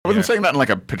wasn't saying that in like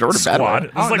a pejorative bad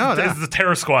Squad. way. This is the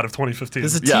terror squad of 2015.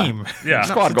 This is a Yeah. team. Yeah.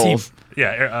 Squad It's a team. goals.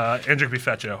 Yeah, Andrew could be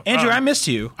Fat Joe. Andrew, I missed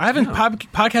you. I haven't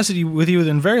podcasted with you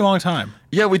in a very long time.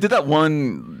 Yeah, we did that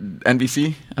one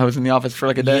NBC. I was in the office for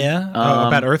like a day. Yeah,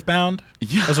 about Earthbound.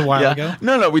 Yeah, That was a while ago.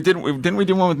 No, we didn't. Didn't we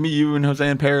do one with me, you, and Jose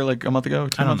and Pear like a month ago?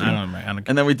 I don't know.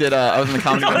 And then we did. I was in the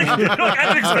comedy. I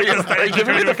didn't expect this to You were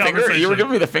giving me the finger. You were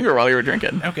giving me the finger while you were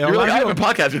drinking. Okay, you were well, like, I I haven't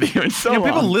podcasted with you in so long.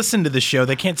 People listen to the show;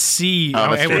 they can't see.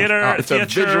 that's true. Theater, It's a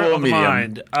theater visual of the medium.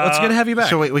 mind. It's good to have you back.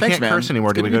 So wait, we Thanks, can't man. curse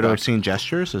anymore. It's Do good we to go be to back. obscene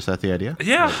gestures? Is that the idea?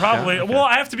 Yeah, probably. Well,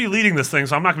 I have to be leading this thing,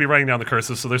 so I'm not going to be writing down the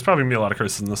curses, so there's probably going to be a lot of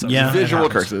curses in this episode. Yeah. Visual It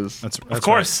happens. curses. That's Of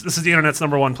course, this is the internet's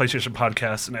 #1 PlayStation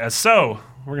podcast, and as so,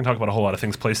 we're going to talk about a whole lot of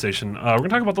things PlayStation. We're going to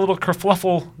talk about the little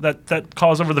kerfluffle that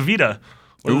caused over the Vita.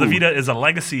 Whether the Vita is a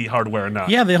legacy hardware or not.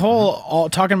 Yeah, the whole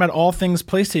talking about all things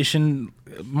PlayStation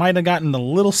might have gotten a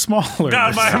little smaller.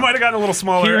 God, might have gotten a little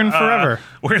smaller. Here and forever.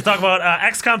 We're going to talk about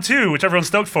XCOM 2, which everyone's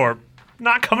stoked for.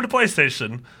 Not coming to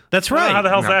PlayStation. That's I don't know right. how the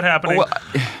hell's that happening? Well,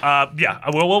 Yeah,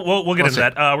 we'll get into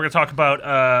that. We're going to talk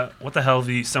about what the hell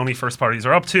the Sony first parties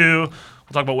are up to.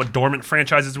 We'll talk about what dormant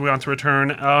franchises we want to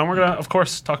return. And we're going to, of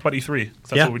course, talk about E3. 'Cause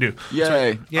that's Yeah. what we do.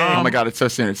 Yay! Oh my God, it's so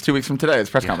soon. It's 2 weeks from today. It's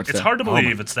press conference. It's day. hard to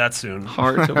believe it's that soon.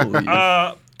 Hard to believe.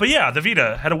 But yeah, the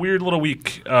Vita had a weird little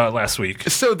week last week.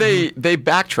 So they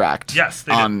backtracked. Yes,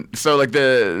 they did. So like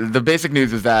the basic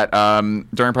news is that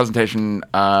during a presentation,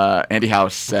 Andy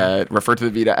House referred to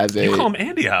the Vita as a. You call him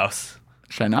Andy House.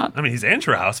 Should I not? I mean, he's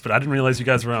Andrew House, but I didn't realize you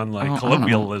guys were on like I don't know.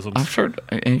 colloquialisms. I'm sure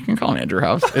you can call him Andrew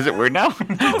House. Is it weird now?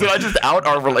 Did I just out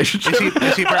our relationship?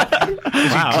 Is he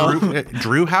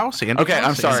Drew House? Andy Okay, House?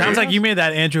 I'm sorry. Sounds like you made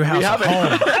that Andrew House have a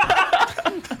home.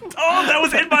 Oh, that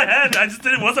was in my head. I just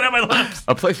didn't. It wasn't at my lips.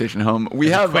 A PlayStation home. We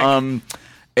have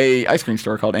a ice cream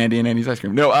store called Andy and Andy's Ice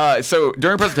Cream. No, so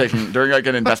during a presentation, during like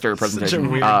an investor presentation,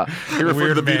 he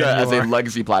referred to the Vita as a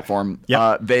legacy platform.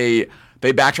 Yep.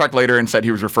 They backtracked later and said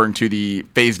he was referring to the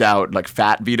phased out like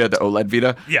fat Vita, the OLED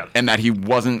Vita, Yeah. and that he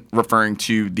wasn't referring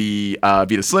to the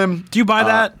Vita Slim. Do you buy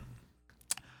that?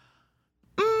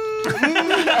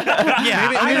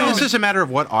 Yeah, I mean, this is a matter of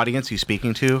what audience he's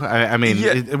speaking to. I mean,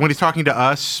 Yeah. when he's talking to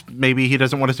us, maybe he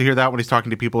doesn't want us to hear that. When he's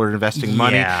talking to people who are investing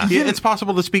money, Yeah. it's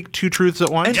possible to speak two truths at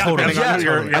once. Totally. depending on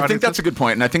your I think audience. that's a good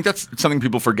point, and I think that's something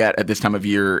people forget at this time of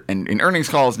year and in earnings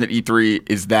calls and at E3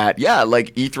 is that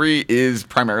like E3 is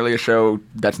primarily a show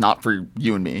that's not for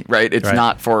you and me, right? It's Right.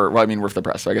 not for we're for the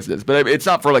press, so I guess it is, but it's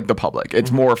not for like the public.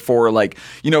 It's more for like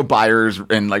buyers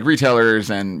and like retailers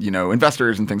and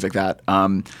investors and things like that.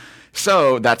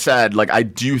 So that said, like I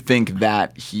do think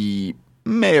that he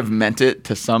may have meant it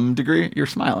to some degree. You're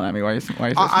smiling at me. Why are you so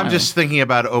I'm smiling? just thinking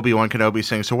about Obi-Wan Kenobi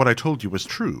saying, "So what I told you was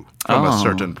true from a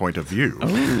certain point of view."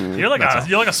 You're like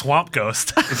a swamp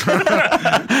ghost.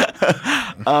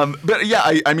 But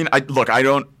yeah, I mean, look, I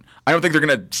don't think they're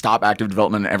going to stop active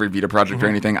development in every Vita project or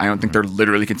anything. I don't think they're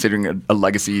literally considering a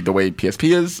legacy the way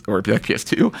PSP is or like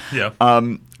PS2. Yeah.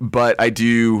 But I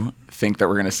do think that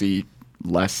we're going to see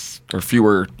less or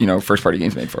fewer, first-party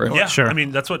games made for it. Yeah, Sure. I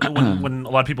mean, that's what when a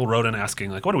lot of people wrote in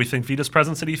asking, like, what do we think Vita's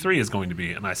presence at E3 is going to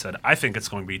be? And I said, I think it's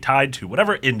going to be tied to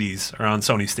whatever indies are on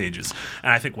Sony stages.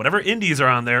 And I think whatever indies are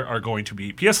on there are going to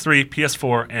be PS3,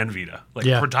 PS4, and Vita. Like,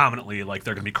 Yeah. predominantly, like,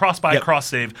 they're going to be cross-buy, Yep.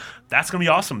 cross-save. That's going to be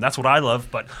awesome. That's what I love.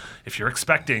 But if you're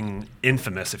expecting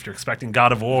Infamous, if you're expecting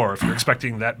God of War, if you're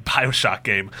expecting that BioShock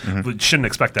game, you shouldn't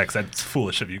expect that because that's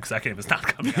foolish of you because that game is not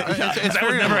coming out. it's That was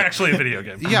very never actually a video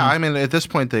game. Yeah, I mean, at this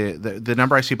point, the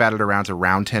number I see batted around is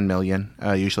around 10 million,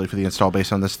 usually for the install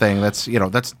base on this thing. That's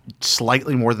that's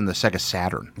slightly more than the Sega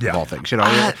Saturn of all things.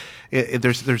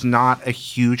 There's not a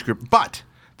huge group, but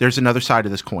there's another side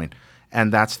of this coin,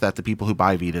 and that's that the people who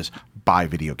buy Vitas buy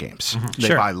video games. They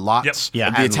Sure. buy lots. Yep. Yeah.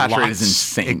 and The attach rate lots. is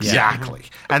insane. Exactly,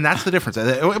 and that's the difference.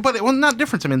 But not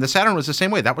difference. I mean, the Saturn was the same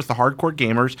way. That was the hardcore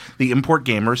gamers, the import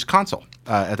gamers console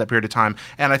at that period of time,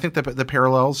 and I think the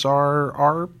parallels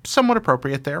are somewhat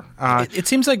appropriate there. It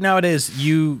seems like nowadays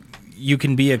you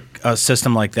can be a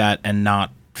system like that and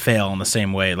not fail in the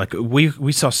same way. Like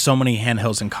we saw so many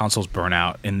handhelds and consoles burn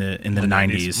out in the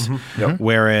 90s,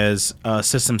 whereas a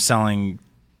system selling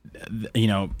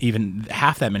even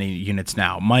half that many units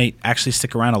now might actually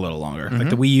stick around a little longer. Like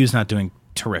the Wii U's not doing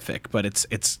terrific, but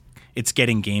it's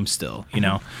getting games still,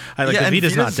 Yeah, the and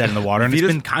Vita's not Vita's- dead in the water, and it's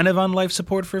Vita's- been kind of on life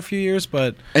support for a few years,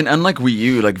 but And unlike Wii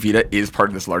U, like Vita is part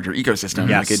of this larger ecosystem.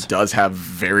 Yes. Like it does have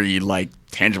very like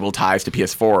tangible ties to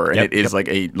PS4, and Yep, it is like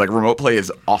remote play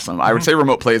is awesome. I would say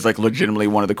remote play is like legitimately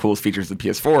one of the coolest features of the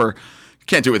PS4.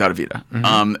 Can't do it without a Vita.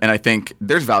 And I think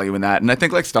there's value in that. And I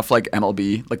think like stuff like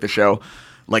MLB, like the show,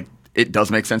 like it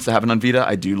does make sense to have it on Vita.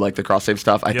 I do like the cross-save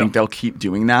stuff. I think they'll keep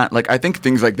doing that. Like, I think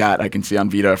things like that I can see on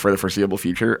Vita for the foreseeable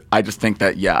future. I just think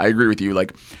that, I agree with you.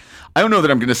 Like, I don't know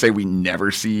that I'm going to say we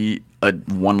never see a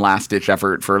one last-ditch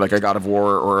effort for, like, a God of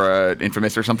War or a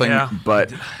Infamous or something.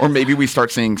 But or maybe we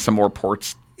start seeing some more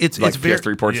ports. It's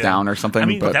PS3 ports down or something. I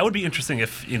mean, but that would be interesting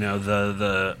if,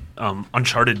 the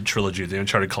Uncharted trilogy, the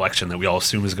Uncharted collection that we all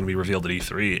assume is going to be revealed at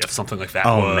E3, if something like that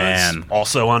was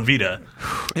also on Vita.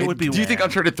 It would be. Do you think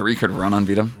Uncharted 3 could run on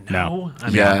Vita? No.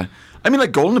 I mean,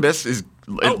 like, Golden Abyss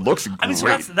looks great. I mean, so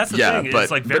that's the thing. But,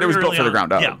 It's like but it was built for the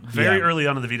ground up. Yeah, very early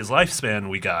on in the Vita's lifespan,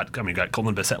 we got Golden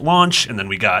Abyss at launch, and then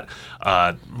we got,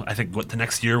 I think, the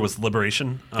next year was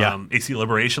Liberation, AC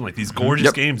Liberation, like these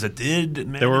gorgeous games that did.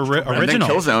 They were original.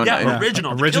 Killzone.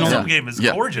 Original. The Killzone game is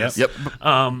gorgeous. Yep.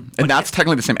 And that's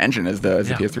technically the same engine as the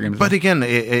PS3 games. But again,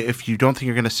 if you don't think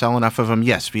you're going to sell enough of them,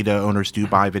 yes, Vita owners do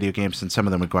buy video games, and some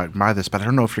of them would go out and buy this. But I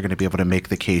don't know if you're going to be able to make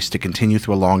the case to continue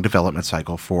through a long development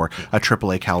cycle for a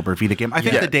AAA caliber Vita game. I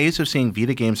think the days of seeing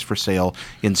Vita games for sale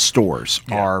in stores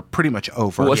are pretty much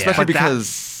over. Well, especially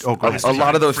because a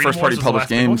lot of those first-party published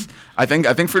games. I think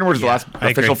Freedom Wars is the last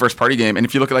official first-party game. And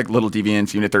if you look at like Little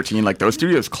Deviants, Unit 13, like those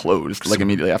studios closed like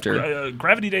immediately after.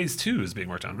 Gravity Days 2 is being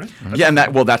worked on, right? Yeah, and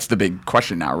that's the big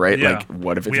question now, right? Yeah. Like,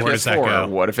 what if it's Where does that PS4? go?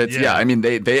 What if it's I mean,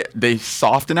 they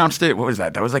soft announced it. What was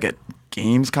that? That was like at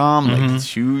Gamescom like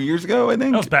 2 years ago, I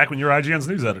think. That was back when you were IGN's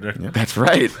news editor. That's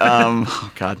right.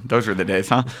 Oh God, those were the days,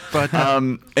 huh? But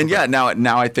and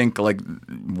now I think like,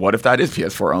 what if that is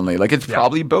PS4 only? Like, it's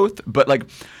probably both. But like,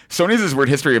 Sony's this weird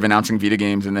history of announcing Vita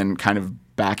games and then kind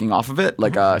of backing off of it.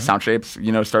 Like Sound Shapes,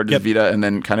 started as Vita and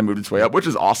then kind of moved its way up, which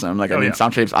is awesome. Like, I mean,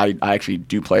 Sound Shapes, I actually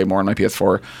do play more on my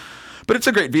PS4. But it's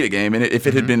a great Vita game, and if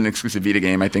it had been an exclusive Vita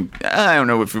game, I think I don't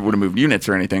know if it would have moved units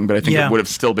or anything, but I think it would have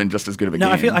still been just as good of a game.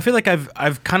 I feel like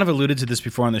I've kind of alluded to this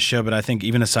before on the show, but I think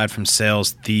even aside from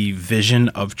sales, the vision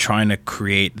of trying to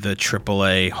create the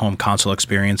AAA home console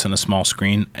experience on a small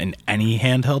screen in any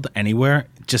handheld anywhere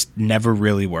just never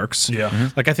really works. Yeah.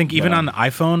 Like, I think even on the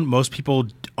iPhone, most people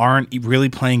aren't really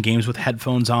playing games with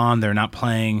headphones on. They're not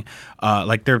playing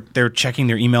like they're checking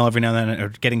their email every now and then or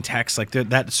getting texts. Like,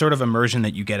 that sort of immersion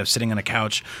that you get of sitting on a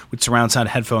couch with surround sound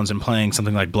headphones and playing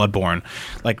something like Bloodborne.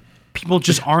 Like, people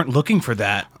just aren't looking for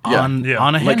that on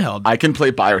a handheld. I can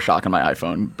play BioShock on my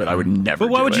iPhone, but I would never.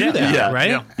 But why would you do that?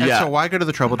 Right? And so why go to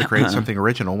the trouble to create something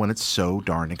original when it's so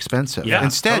darn expensive? Yeah,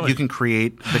 Instead, you can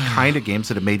create the kind of games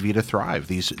that have made Vita thrive.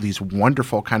 These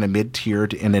wonderful kind of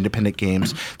mid-tiered and independent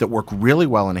games that work really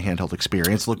well in a handheld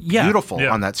experience, look beautiful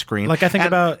on that screen. Like, I think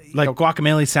about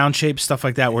Guacamelee, Sound Shapes, stuff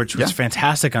like that, which was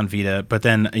fantastic on Vita. But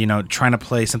then trying to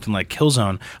play something like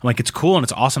Killzone, I'm like, it's cool and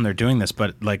it's awesome they're doing this,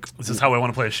 but like, this is how I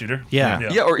want to play a shooter.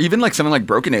 Yeah, or even like something like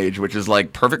Broken Age, which is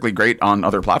like perfectly great on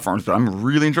other platforms, but I'm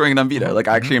really enjoying it on Vita. Like,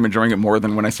 I actually am enjoying it more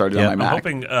than when I started on my Mac.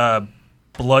 I'm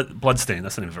hoping Bloodstain,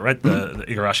 that's the name of it, right? The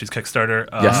Igarashi's Kickstarter.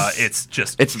 It's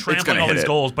just trampling all these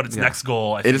goals, but its next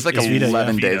goal, I think, it is like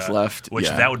 11 days left. Which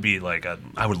that would be like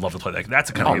I would love to play that. That's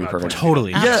a kind of game I'd play.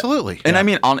 Totally. Absolutely. And I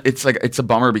mean, it's a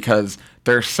bummer because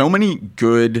there's so many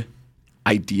good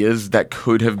ideas that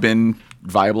could have been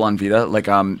viable on Vita, like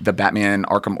the Batman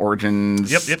Arkham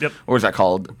Origins. Yep. What was that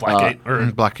called?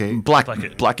 Blackgate.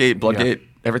 Bloodgate.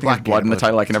 Everything has blood in the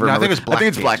title. I can never remember. I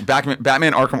think it's Blackgate.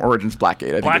 Batman Arkham Origins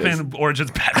Blackgate. Batman Origins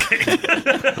Batgate.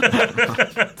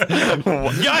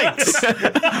 Yikes!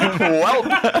 Well,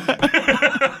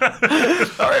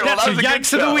 all right. Well, That's a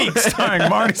yikes of the week, starring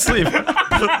Marty Sleeper.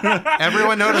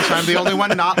 Everyone noticed I'm the only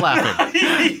one not laughing.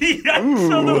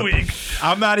 Yikes of the week.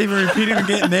 I'm not even repeating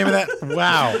the name of that.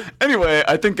 Wow. Anyway,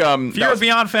 I think if you're a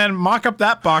Beyond fan, mock up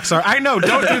that box art. I know.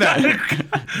 Don't do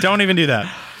that. Don't even do that.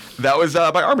 That was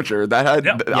by Armature. That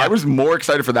had I was more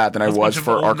excited for that than I was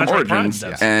for Arkham Origins.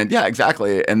 And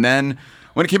exactly. And then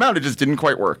when it came out, it just didn't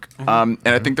quite work. And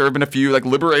I think there have been a few like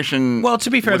Liberation. Well, to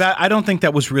be fair, I don't think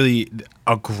that was really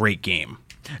a great game.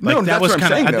 Like, no, that that's was what I'm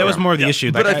saying. That was more the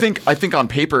issue. But like, I think on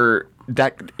paper,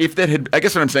 that if that had, I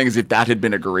guess what I'm saying is if that had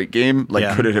been a great game,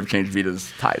 like could it have changed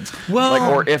Vita's tides? Well, like,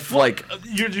 or if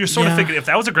you're sort of thinking if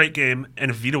that was a great game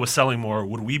and if Vita was selling more,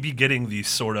 would we be getting these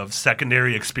sort of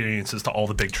secondary experiences to all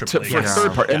the big AAA games?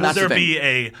 Third party, and would there be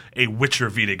a Witcher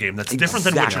Vita game that's different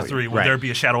than Witcher 3? Would there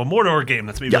be a Shadow of Mordor game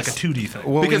that's maybe like a 2D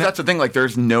thing? Well, because that's the thing. Like,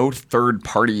 there's no third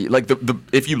party. Like the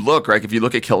if you look at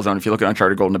Killzone, if you look at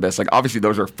Uncharted Golden Abyss, like obviously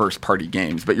those are first party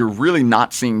games, but you're really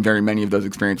not seeing very many of those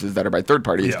experiences that are by third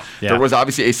parties. There was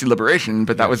obviously AC Liberation,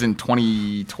 but that was in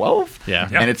 2012.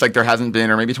 And it's like there hasn't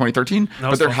been, or maybe 2013,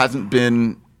 but there hasn't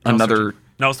been another.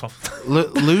 No, it's 12.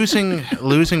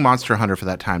 losing Monster Hunter for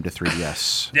that time to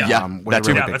 3DS.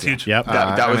 That's huge.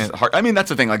 that was hard. I mean, that's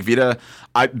the thing. Like Vita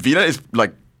is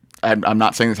like I'm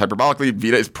not saying this hyperbolically.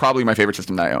 Vita is probably my favorite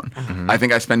system that I own. I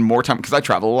think I spend more time because I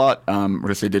travel a lot.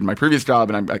 What I did in my previous job,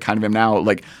 and I kind of am now.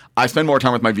 Like I spend more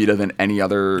time with my Vita than any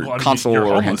other console you're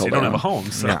or homeless. handheld. You don't have a home.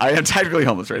 So. Yeah. I am technically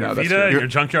homeless right now. That's Vita, true. your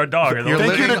junkyard dog.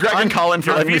 Thank you to Greg and Colin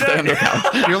for letting me stay on their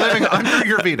couch. You're living under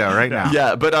your Vita right now.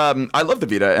 Yeah, but I love the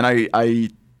Vita, and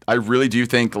I really do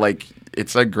think like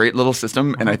it's a great little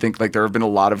system, and I think like there have been a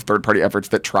lot of third-party efforts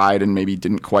that tried and maybe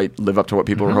didn't quite live up to what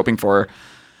people were hoping for.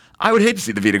 I would hate to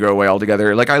see the Vita go away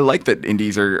altogether. Like I like that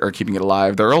indies are keeping it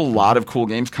alive. There are a lot of cool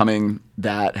games coming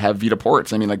that have Vita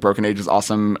ports. I mean, like Broken Age is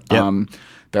awesome. Yep.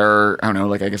 There are, I don't know,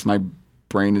 like I guess my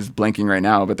brain is blanking right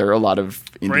now, but there are a lot of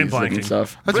indies and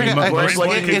stuff. That's okay.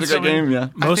 It's a good game, yeah.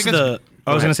 I was going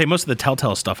to say most of the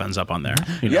Telltale stuff ends up on there.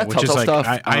 Yeah, which is Telltale like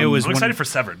stuff. I'm excited for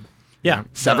Severed. Yeah.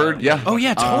 Severed, yeah. Oh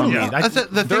yeah, totally. yeah.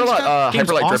 There are a lot. game's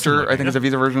Hyper Light awesome Drifter, I think, is a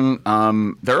Vita version.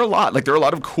 There are a lot. Like there are a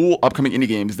lot of cool upcoming indie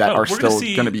games that are still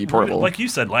going to be portable. Like you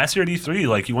said, last year at E3,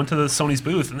 like you went to the Sony's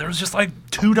booth and there was just like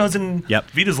 24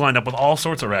 Vitas lined up with all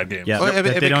sorts of rad games. Yeah, Well,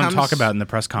 that they don't talk about in the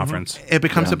press conference. It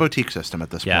becomes a boutique system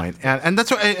at this point. And that's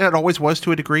what it always was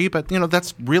to a degree, but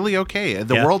that's really okay.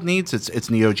 The world needs its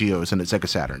Neo Geos and its Sega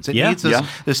Saturns. It needs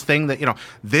this thing that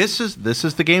this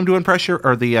is the game to impress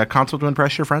the console to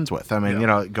impress your friends with. I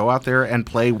mean, go out there and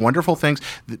play wonderful things.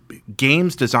 The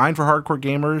games designed for hardcore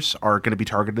gamers are going to be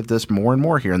targeted at this more and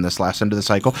more here in this last end of the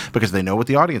cycle because they know what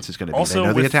the audience is going to be. Also, they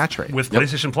know the attach rate. With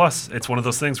PlayStation Plus, it's one of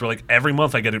those things where like every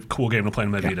month I get a cool game to play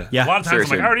on my Vita. Yeah. A lot of times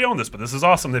Seriously. I'm like, I already own this, but this is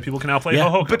awesome that people can now play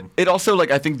Ho-Ho. But it also,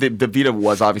 like, I think the Vita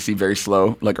was obviously very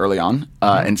slow, like, early on.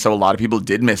 And so a lot of people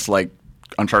did miss, like,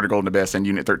 Uncharted Golden Abyss and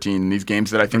Unit 13, these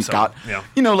games that I think got,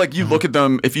 like, you look at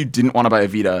them, if you didn't want to buy a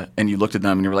Vita and you looked at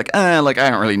them and you were like, like, I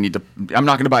don't really need to, I'm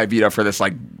not going to buy a Vita for this,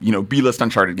 like, B-list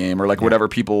Uncharted game or, like, whatever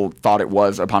people thought it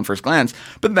was upon first glance.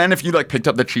 But then if you, like, picked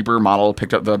up the cheaper model,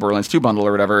 picked up the Borderlands 2 bundle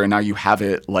or whatever, and now you have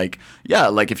it, like,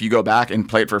 like, if you go back and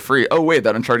play it for free, oh, wait,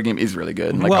 that Uncharted game is really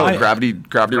good. And, like, Gravity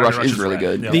Rush is really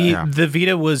good. The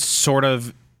Vita was sort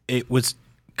of, it was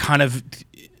kind of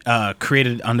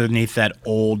created underneath that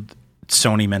old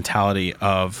Sony mentality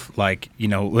of like,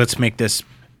 let's make this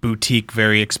boutique,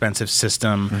 very expensive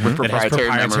system with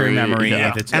proprietary memory.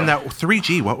 Yeah. And that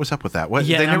 3G, what was up with that?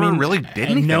 They never really did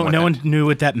anything. No one knew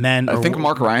what that meant. I think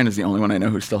Mark Ryan is the only one I know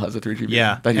who still has a 3G.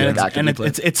 Yeah, and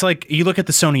it's like you look at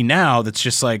the Sony now. That's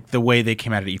just like the way they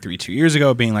came out at E3 2 years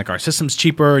ago, being like our system's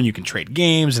cheaper and you can trade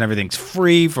games and everything's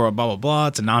free for a blah blah blah.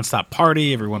 It's a nonstop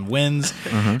party. Everyone wins.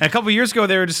 And a couple of years ago,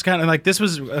 they were just kind of like this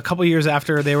was a couple of years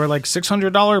after they were like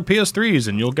 $600 PS3s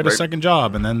and you'll get a second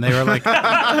job. And then they were like,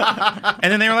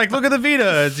 look at the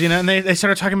Vita, and they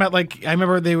started talking about like I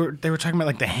remember they were talking about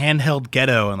like the handheld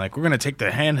ghetto and like we're gonna take the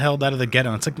handheld out of the ghetto.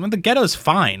 And it's like, well, the ghetto's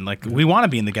fine. Like we want to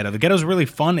be in the ghetto. The ghetto's really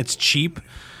fun. It's cheap.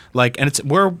 Like, and it's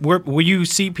where you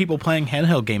see people playing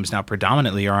handheld games now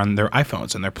predominantly are on their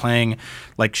iPhones, and they're playing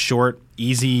like short,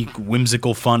 easy,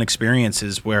 whimsical, fun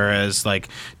experiences, whereas like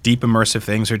deep immersive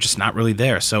things are just not really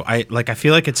there. So I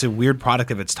feel like it's a weird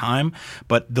product of its time,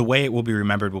 but the way it will be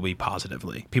remembered will be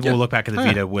positively. People will look back at the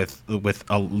Vita with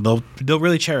they'll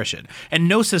really cherish it, and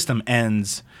no system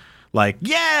ends. Like,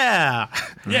 no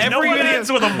one ends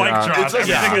with a mic drop. It's a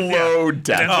slow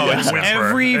death.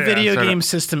 Every video game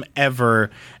system ever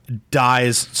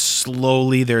dies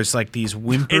slowly. There's like these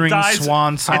whimpering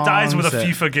swan songs. It dies with a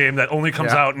FIFA game that only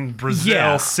comes out in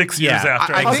Brazil 6 years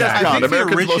after. I think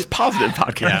America's most positive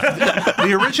podcast.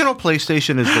 The original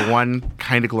PlayStation is the one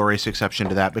kind of glorious exception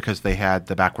to that because they had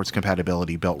the backwards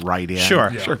compatibility built right in.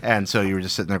 Sure. And so you were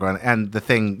just sitting there going, and the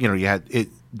thing, you had it.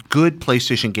 Good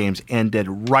PlayStation games ended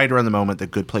right around the moment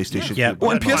that good PlayStation.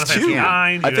 Well, and PS2.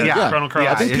 I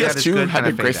think PS2 had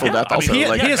a graceful death. Also,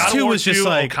 PS2 was just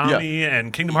like Okami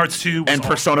and Kingdom Hearts 2 and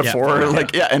Persona 4,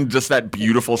 and just that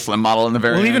beautiful slim model in the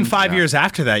very. Well, end. even 5 years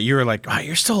after that, you were like, wow,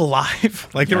 you're still alive.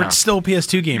 Like there were still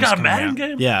PS2 games. You got a coming Madden out.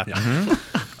 game? Yeah.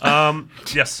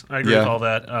 Yes, I agree with all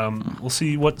that. We'll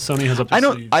see what Sony has up to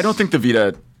I don't think the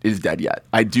Vita is dead yet.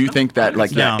 I do think that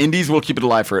indies will keep it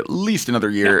alive for at least another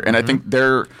year, and I think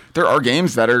there are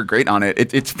games that are great on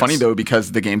it. It's funny though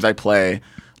because the games I play,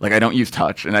 like I don't use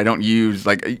touch and I don't use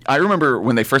like I remember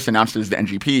when they first announced it as the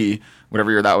NGP, whatever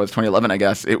year that was, 2011 I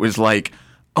guess. It was like,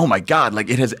 oh my god,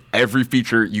 like it has every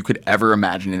feature you could ever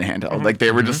imagine in a handheld. Like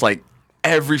they were just like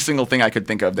every single thing I could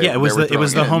think of. It was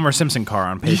the Homer Simpson car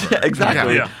on paper. Yeah,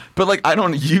 exactly. Yeah. But like I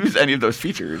don't use any of those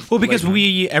features. Well, because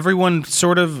everyone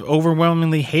sort of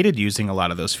overwhelmingly hated using a lot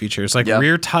of those features. Like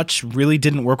rear touch really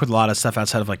didn't work with a lot of stuff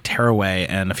outside of like Tearaway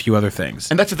and a few other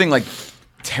things. And that's the thing, like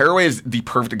Tearaway is the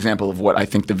perfect example of what I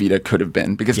think the Vita could have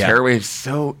been because Tearaway is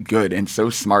so good and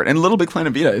so smart. And Little Big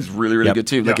Planet Vita is really, really good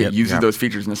too. Like it uses those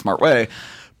features in a smart way.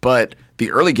 But the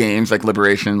early games like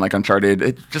Liberation, like Uncharted,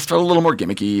 it just felt a little more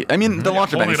gimmicky. I mean, the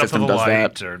launch of any system does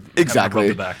that. Exactly.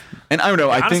 And I don't know.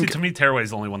 I honestly, think to me, Tearaway is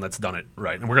the only one that's done it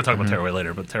right. And we're gonna talk about Tearaway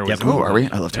later, but Tearaway. Oh, are we?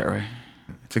 I love Tearaway.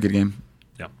 It's a good game.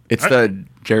 Yeah. It's the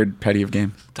Jared Petty of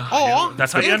games. Oh,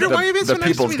 that's how you end Andrew, why are you being so the nice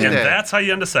to people's me game. today? That's how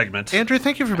you end a segment. Andrew,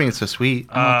 thank you for being so sweet.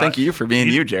 Thank you for being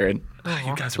you, Jared.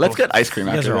 You guys are Let's both- get ice cream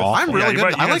guys after are this. awful. I'm really Yeah, good.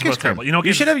 right, I you like guys are ice both cream. terrible. You know,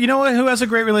 You should have. You know what? Who has a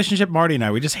great relationship? Marty and I.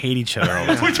 We just hate each other all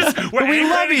the time. We're we angry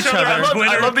love at each other. on I I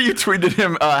Twitter. love that you tweeted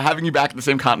him having you back at the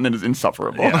same continent is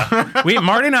insufferable.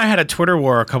 Marty and I had a Twitter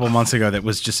war a couple months ago that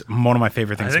was just one of my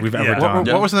favorite things think- we've ever yeah. done.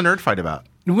 What was the nerd fight about?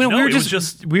 We No, were it was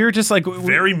just we were just like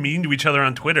Very mean to each other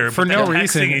on Twitter For but no then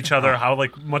reason. texting each other how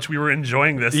like much we were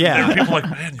enjoying this. Yeah. And there were people like,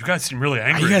 man, you guys seem really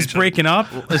angry. Are you at guys each other." breaking up?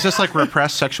 Is this like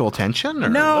repressed sexual tension? Or?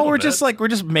 No, we're bit.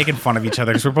 just making fun of each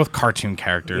other because we're both cartoon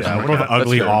characters. Yeah, and we're we're both not-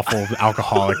 ugly, that's fair. awful,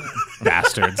 alcoholic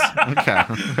bastards. You Okay,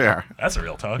 fair. That's a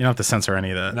real talk. don't have to censor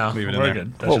any of that. No, Leave it in we're there.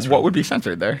 good. That's Well, just what would be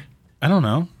censored there? I don't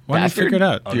know. Why don't you Bastard? figure it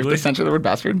out? Do you have Ugly? to censor the word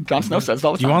bastard? Jon Snow says it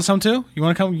all the time. You want some too? You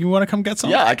want to come? You want to come get some?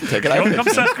 Yeah, I can take it. I You can wanna come,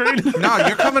 take it. Seth Green? No,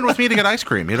 you're coming with me to get ice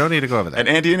cream. You don't need to go over there. And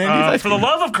Andy and Andy's ice For the cream.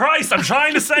 love of Christ, I'm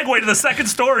trying to segue to the second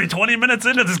story 20 minutes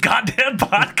into this goddamn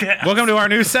podcast. Welcome to our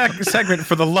new segment.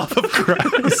 For the love of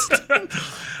Christ.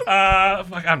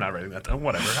 I'm not writing that down.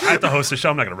 Whatever. I have to host a show.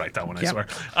 I'm not going to write that one, I swear.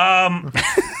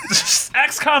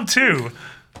 XCOM 2.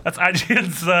 That's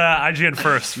IGN's IGN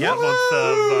first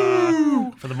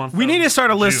for the month. We need to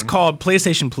start a list June. called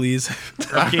PlayStation Please of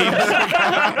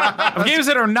games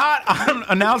that are not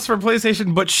announced for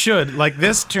PlayStation but should, like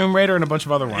this, Tomb Raider, and a bunch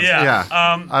of other ones. Yeah.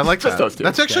 Yeah, I like that. those two.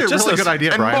 That's actually Yeah, a just really those- good idea,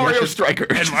 And Brian. We Mario should-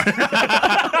 Strikers.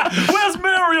 Where's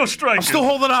Mario Strikers? Still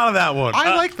holding on to that one.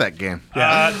 I like that game.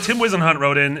 Tim Wizenhunt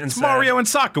wrote in and said, Mario and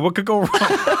soccer. What could go wrong?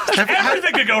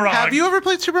 everything could go wrong. Have you ever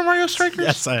played Super Mario Strikers?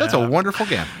 Yes, I That's have. a wonderful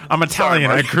game. I'm Italian.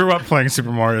 Marty. I grew up playing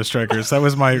Super Mario Strikers. That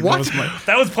was my. What?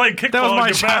 That was playing kickball That was my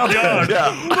in your backyard.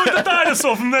 Yeah. Look, the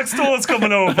dinosaur from next door is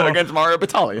coming over. Against Mario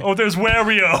Batali. Oh, there's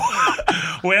Wario.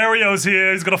 Wario's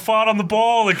here. He's gonna fart on the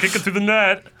ball and kick it through the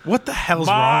net. What the hell's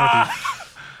wrong with you?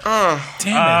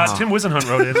 Damn it. Tim Wizenhunt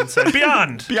wrote in and said,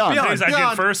 Beyond. Beyond. Today's IGN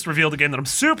Beyond. first revealed a game that I'm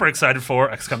super excited for,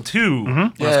 XCOM 2. When I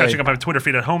was Yay. catching up on my Twitter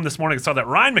feed at home this morning, I saw that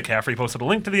Ryan McCaffrey posted a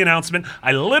link to the announcement.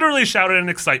 I literally shouted in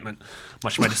excitement.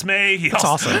 Much to my dismay, That's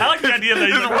awesome. I like the idea that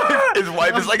he's like, His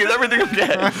wife is like, is everything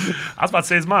okay? I was about to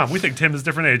say his mom. We think Tim is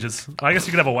different ages. I guess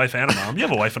you could have a wife and a mom. You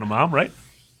have a wife and a mom, right?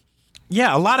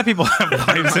 Yeah, a lot of people have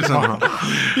wives and moms.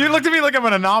 You looked at me like I'm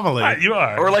an anomaly. You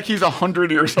are. Or like he's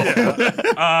 100 years old.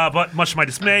 But much to my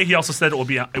dismay, he also said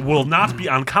it will not be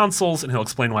on consoles, and he'll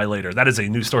explain why later. That is a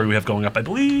new story we have going up, I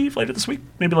believe, later this week,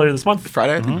 maybe later this month.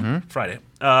 Friday, I think. Friday.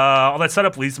 All that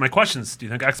setup leads to my questions. Do you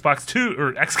think Xbox 2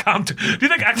 or XCOM 2? Do you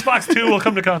think Xbox 2 will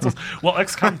come to consoles? Will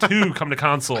XCOM 2 come to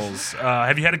consoles?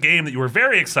 Have you had a game that you were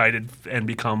very excited and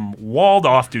become walled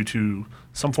off due to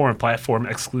some form of platform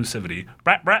exclusivity?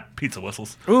 Brat, brat, pizza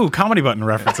whistles. Ooh, comedy button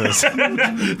references.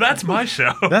 That's my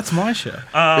show. That's my show.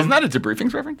 Isn't that a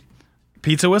debriefings reference?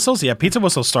 Pizza whistles? Yeah, pizza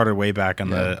whistles started way back on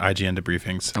the IGN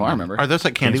debriefings. Oh, I remember. Are those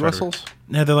like candy Games Workshop. whistles?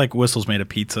 No, they're like whistles made of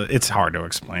pizza. It's hard to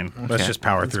explain. Let's just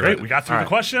power through Great. it. We got through the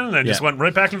question and then just Yeah. went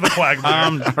right back into the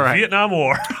quagmire. right. Vietnam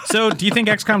War. So, do you think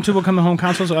XCOM 2 will come to home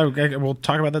consoles? We'll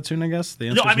talk about that soon, I guess. The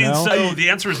answer No, I mean, is no. so the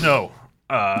answer is no.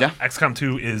 Yeah. XCOM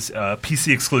 2 is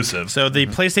PC exclusive. So the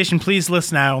PlayStation Please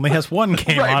list now only has one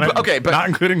game Right, on it, but- okay, but- not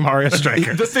including Mario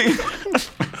Strikers.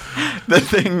 the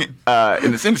thing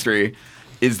in this industry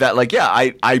is that, like, yeah,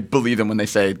 I believe them when they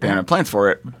say they don't have plans for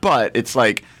it, but it's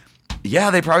like,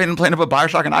 yeah, they probably didn't plan to put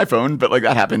Bioshock on iPhone, but like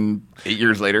that happened 8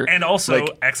 years later. And also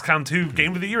like, XCOM 2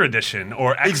 Game of the Year edition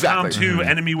or XCOM Exactly. 2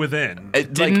 Enemy Within.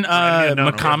 it, Didn't like, Enemy Unknown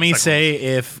or whatever Mikami the second say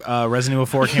if Resident Evil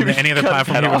 4 came to any other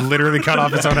platform, head he would off. literally cut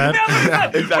off his own head?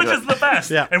 exactly. Which is the best.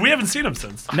 Yeah. And we haven't seen him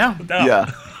since. No.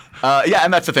 yeah, yeah,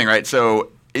 and that's the thing, right? So,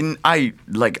 I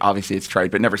like obviously it's trite,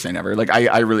 but never say never. Like,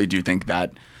 I really do think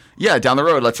that. Yeah, down the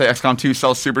road, let's say XCOM 2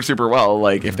 sells super, super well.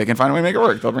 Like, if they can find a way to make it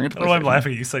work, they'll bring it to I don't know why I'm PlayStation.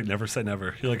 laughing. You say never say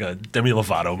never. You're like a Demi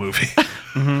Lovato movie.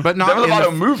 But not Demi in the-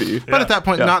 Lovato movie. But at that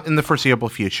point, Yeah. not in the foreseeable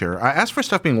future. As for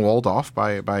stuff being walled off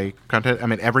by content, I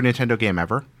mean, every Nintendo game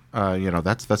ever,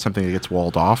 that's something that gets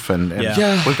walled off, and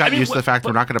Yeah. we've gotten I mean, used to the fact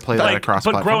we're not going to play that like, across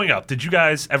But platform. growing up, did you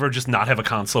guys ever just not have a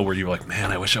console where you were like,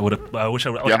 man, I wish I would have. Like,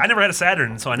 Yeah. I never had a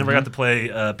Saturn, so I never got to play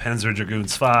Panzer Dragoon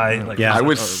Spy. Like, Yeah. I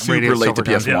was Radio super late to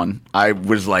Silver PS1. I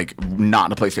was like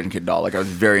not a PlayStation kid at all. Like I was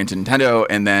very into Nintendo,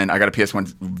 and then I got a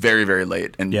PS1 very, very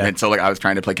late, and so like I was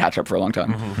trying to play catch up for a long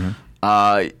time.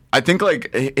 I think like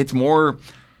it's more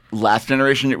last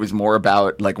generation, it was more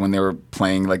about like when they were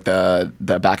playing like the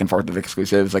back and forth of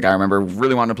exclusives. Like I remember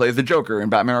really wanting to play as the Joker in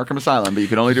Batman Arkham Asylum, but you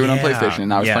could only do it on PlayStation.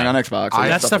 And I was playing on Xbox.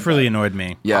 That stuff really annoyed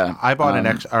me. Yeah, I bought an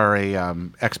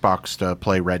Xbox to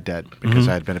play Red Dead because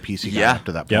I had been a PC guy up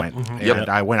to that point, and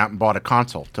I went out and bought a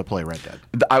console to play Red Dead.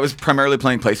 I was primarily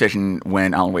playing PlayStation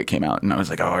when Alan Wake came out, and I was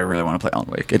like, oh, I really want to play Alan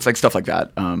Wake. It's like stuff like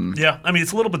that. Yeah, I mean,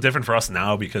 it's a little bit different for us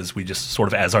now because we just sort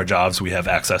of, as our jobs, we have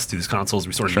access to these consoles.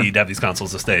 We sort of need to have these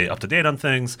consoles to stay up to date on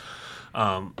things.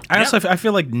 I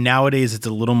feel like nowadays it's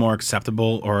a little more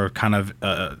acceptable, or kind of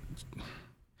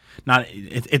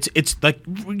it's like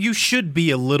you should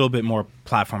be a little bit more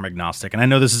platform agnostic. And I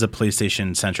know this is a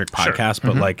PlayStation centric podcast,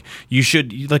 but like you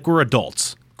should, like, we're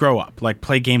adults. Grow up, like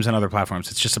play games on other platforms.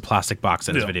 It's just a plastic box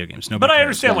that is video games. Nobody but I cares.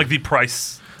 understand like the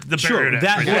price. The barrier to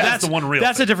entry. That's the one real.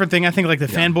 That's thing. a different thing. I think like the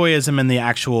fanboyism and the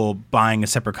actual buying a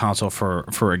separate console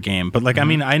for a game. But like I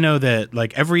mean, I know that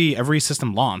like every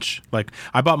system launch. Like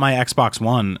I bought my Xbox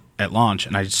One at launch,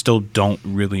 and I still don't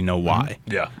really know why.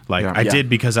 Yeah, like I did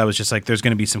because I was just like, there's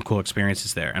going to be some cool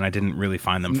experiences there, and I didn't really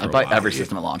find them. For I buy every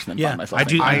system at launch, and then buy myself.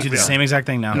 I do the same exact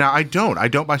thing now. No, I don't. I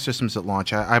don't buy systems at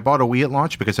launch. I bought a Wii at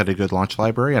launch because I had a good launch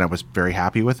library, and I was very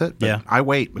happy with it. But I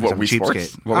wait because I'm a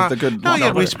cheapskate. What was the good? No, you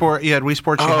had Wii Sport. You had Wii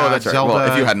Sports. You had that's right. Zelda.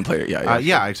 Well, if you hadn't played it,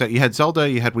 yeah, exactly. You had Zelda.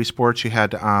 You had Wii Sports. You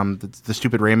had the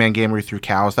stupid Rayman game where you threw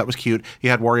cows. That was cute.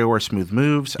 You had WarioWare Smooth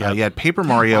Moves. You had Paper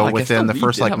Mario within the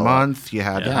first like month. You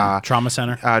had Trauma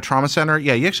Center. Trauma Center.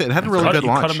 Yeah, you actually had a really good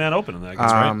launch. You cut a man open in that,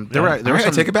 right? There were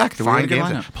some take it back. fine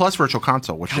games. Plus Virtual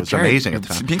Console, which was amazing at the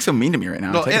time. Being so mean to me right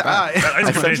now. Well, take it back.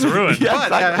 Ice Cream Days ruined.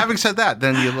 But having said that,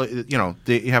 then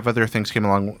you have other things came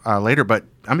along later. But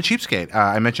I'm a cheapskate.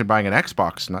 I mentioned buying an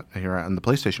Xbox, not here on the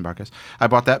PlayStation podcast. I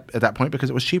bought that at that point because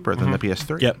it was cheaper than the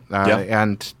PS3. Yep.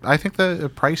 And I think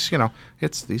the price,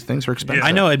 it's these things are expensive.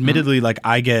 I know, admittedly, like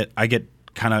I get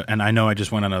kind of, and I know I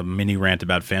just went on a mini rant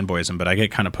about fanboyism, but I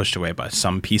get kind of pushed away by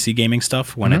some PC gaming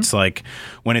stuff when it's like,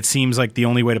 when it seems like the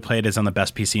only way to play it is on the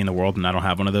best PC in the world, and I don't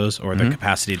have one of those, or the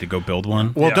capacity to go build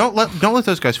one. Well, don't let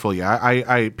those guys fool you.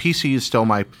 I PC is still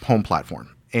my home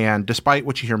platform. And despite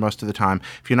what you hear most of the time,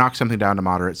 if you knock something down to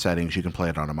moderate settings, you can play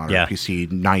it on a moderate PC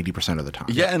 90% of the time.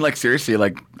 Yeah, and like seriously,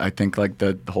 like I think like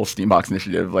the whole Steambox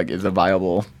initiative like is a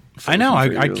viable. I know.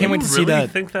 I can't wait to see that. I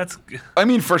think that's. I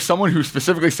mean, for someone who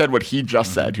specifically said what he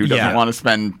just said, who doesn't want to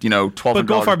spend $1,200. But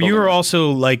Goldfarb, you were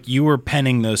also like you were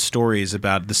penning those stories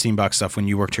about the Steambox stuff when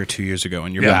you worked here 2 years ago,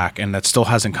 and you're back, and that still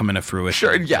hasn't come into fruition.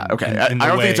 Sure. Yeah. Okay. I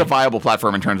don't think it's a viable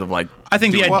platform in terms of like. I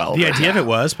think the idea of it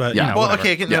was, but well,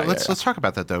 okay. Let's talk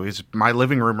about that though. Is my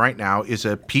living room right now is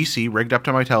a PC rigged up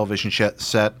to my television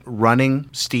set, running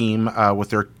Steam with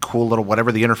their cool little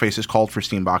whatever the interface is called for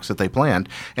Steambox that they planned,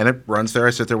 and it runs there. I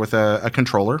sit there with a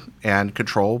controller and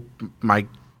control my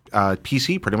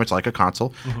PC pretty much like a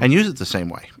console and use it the same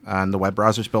way. And the web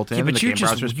browser's built in, and the game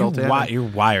browser's built in. You're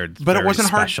wired, but it wasn't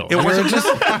special. hard. It wasn't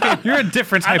just. You're a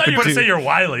different type I thought of you were going dude. to say you're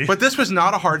wily. But this was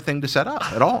not a hard thing to set up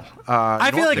at all.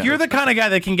 I feel like you're the kind of guy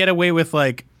that can get away with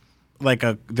like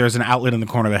there's an outlet in the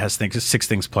corner that has 6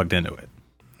 things plugged into it.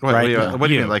 What, right? what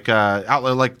do you mean? Like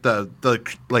outlet, like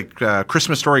the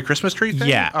Christmas Story Christmas tree thing?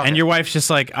 Yeah, okay. And your wife's just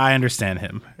like, I understand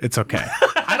him. It's okay.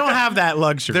 I don't have that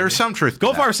luxury. There's some truth.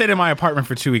 Goldfarb stayed in my apartment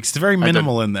for 2 weeks. It's very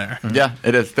minimal in there. Yeah,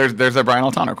 it is. There's a Brian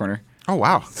Altano corner. Oh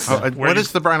wow! What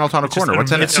is the Brian Altano corner?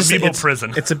 What's in it? It's just Amiibo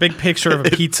prison. It's a big picture of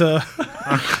a pizza,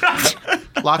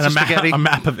 lots of spaghetti, a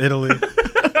map of Italy.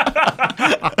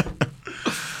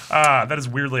 That is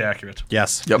weirdly accurate.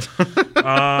 Yes. Yep.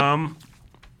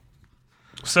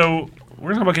 So we're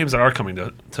gonna talk about games that are coming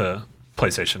to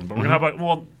PlayStation, but we're gonna talk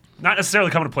about not necessarily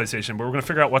coming to PlayStation, but we're gonna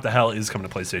figure out what the hell is coming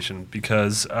to PlayStation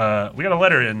because we got a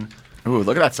letter in. Ooh,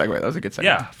 look at that segue. That was a good segue.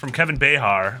 Yeah, from Kevin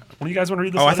Behar. One of you guys want to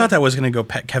read this? Oh, letter? I thought that was going to go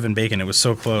Kevin Bacon. It was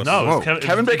so close. No,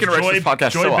 Kevin Bacon writes this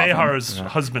podcast Joy so often. Behar's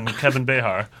husband, Kevin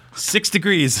Behar. 6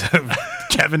 degrees of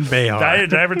Kevin Behar.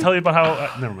 Did I ever tell you about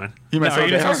how? Never mind.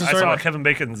 I saw Kevin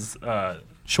Bacon's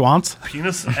Schwantz?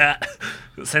 penis at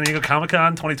San Diego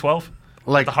Comic-Con 2012.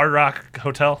 Like the Hard Rock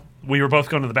Hotel. We were both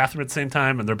going to the bathroom at the same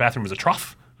time, and their bathroom was a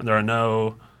trough, and there are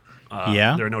no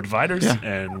dividers,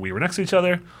 and we were next to each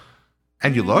other.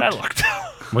 And you looked? I looked.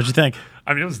 What'd you think?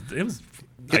 I mean, it was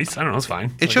nice. I don't know. It was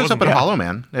fine. It shows up in Hollow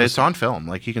Man. It's on film.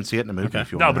 Like you can see it in the movie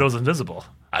if you want. No, but it was invisible.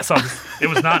 I saw this.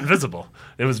 It was not invisible.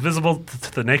 It was visible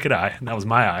to the naked eye, and that was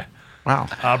my eye. Wow.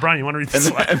 Brian, you want to read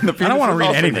this? I don't want to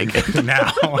read anything now.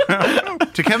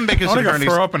 To Kevin Bacon's attorneys,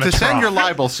 to send your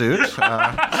libel suit,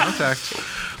 contact.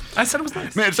 I said it was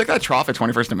nice. Man, it's like that trough at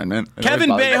 21st Amendment. Kevin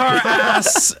Behar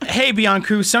asks, hey, Beyond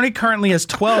Crew, Sony currently has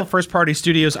 12 first-party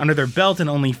studios under their belt, and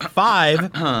only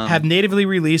 5 have natively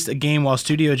released a game, while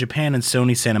Studio Japan and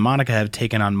Sony Santa Monica have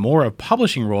taken on more of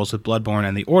publishing roles with Bloodborne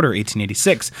and The Order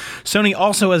 1886. Sony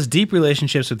also has deep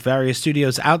relationships with various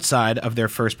studios outside of their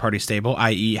first-party stable,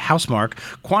 i.e. Housemarque,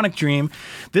 Quantic Dream.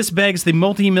 This begs the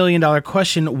multi-million-dollar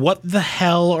question, what the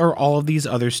hell are all of these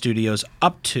other studios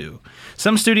up to?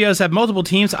 Some studios have multiple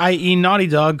teams, i.e. Naughty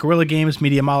Dog, Guerrilla Games,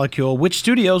 Media Molecule. Which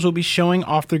studios will be showing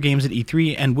off their games at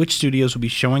E3, and which studios will be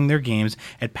showing their games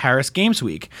at Paris Games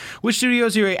Week? Which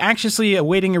studios are you anxiously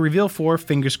awaiting a reveal for?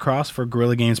 Fingers crossed for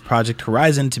Guerrilla Games Project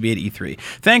Horizon to be at E3.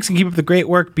 Thanks, and keep up the great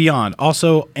work. Beyond.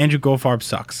 Also, Andrew Goldfarb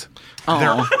sucks.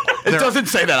 It doesn't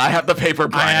say that. I have the paper,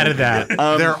 Brian. I added that.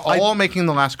 They're all making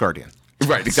The Last Guardian.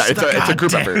 Right, exactly. It's a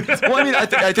group effort. Well, I mean, I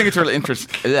think it's really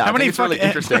interesting. Yeah, many it's really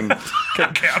interesting.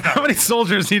 How many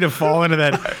soldiers need to fall into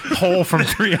that hole from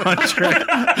 300?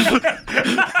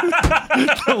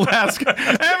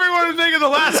 Everyone is making The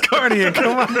Last Guardian.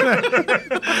 Come on.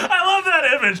 I love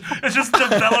that image. It's just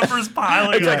developers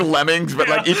piling It's like up. lemmings, but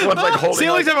like each one's like holding. It's the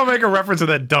only time I'll make a reference to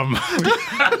that dumb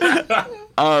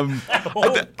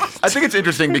I think it's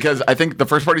interesting because I think the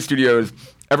first party studios,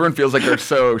 everyone feels like they're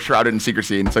so shrouded in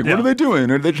secrecy, and it's like, what are they doing?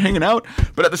 Are they just hanging out?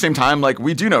 But at the same time, like,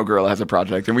 we do know Guerrilla has a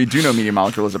project, and we do know Media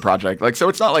Molecule has a project. Like, so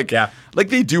it's not like like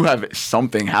they do have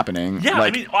something happening. Yeah,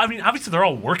 like, I mean, obviously they're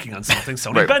all working on something.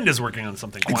 Sony Right. Bend is working on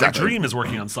something. Quantic Exactly. Dream is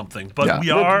working on something. But yeah. we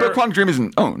are. But Quantic Dream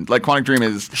isn't owned. Like, Quantic Dream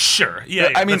is. Sure. Yeah.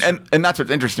 I mean, and that's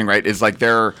what's interesting, right? Is like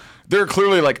there are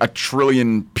clearly like a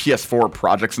trillion PS4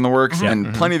 projects in the works,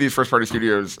 and plenty of these first-party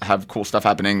studios have cool stuff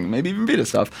happening, maybe even Vita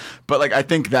stuff. But like I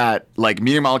think that like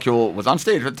Media Molecule was on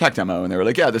stage with the tech demo, and they were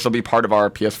like, "Yeah, this will be part of our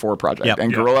PS4 project." Yep.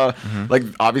 And Guerrilla, like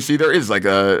obviously there is like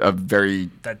a very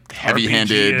that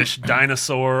heavy-handed RPG-ish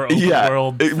dinosaur open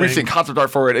world. we've thing. seen concept art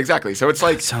for it exactly. So it's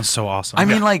like Sounds so awesome. I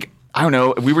mean, like I don't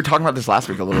know. We were talking about this last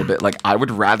week a little bit. Like I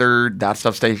would rather that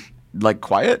stuff stay like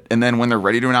quiet, and then when they're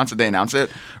ready to announce it, they announce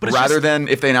it, rather than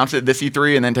if they announce it this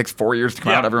E3 and then takes 4 years to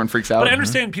come out, everyone freaks out. But I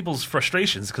understand people's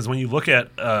frustrations because when you look at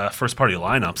first-party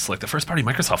lineups, like the first-party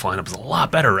Microsoft lineup is a lot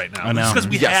better right now. I know. Just because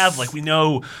we Yes. have, like, we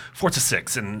know Forza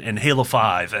 6 and Halo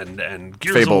 5 and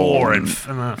Gears Fable of War and-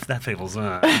 that Fable's.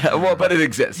 well, but it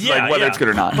exists, like whether it's good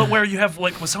or not. But where you have,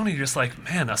 like, with Sony, you're just like,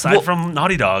 man, aside from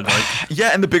Naughty Dog, like, Yeah,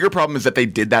 and the bigger problem is that they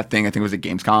did that thing, I think it was at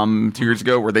Gamescom 2 years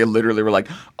ago, where they literally were like,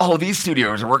 "Oh, these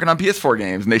studios are working on PS4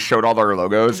 games," and they showed all their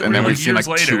logos, and then we've seen like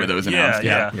years 2 later. of those announced.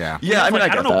 Yeah. Yeah, I mean, I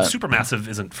don't get know. that. Supermassive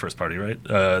isn't first party, right?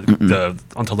 The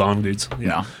Until Dawn dudes.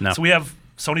 Yeah. No. So we have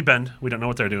Sony Bend. We don't know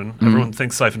what they're doing. Everyone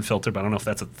thinks Siphon Filter, but I don't know if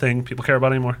that's a thing people care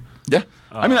about anymore. Yeah,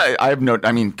 I mean, I have no.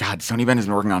 I mean, God, Sony Bend has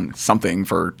been working on something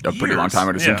for a pretty long Years. time. I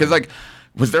would assume Yeah. because like,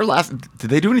 was their last? Did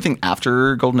they do anything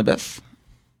after Golden Abyss?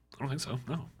 I don't think so.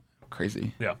 No.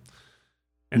 Crazy. Yeah.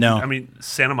 And, No. I mean,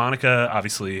 Santa Monica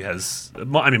obviously has,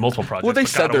 multiple projects. Well, they but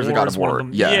said there's a God is of one War.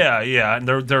 them. Yeah. Yeah, and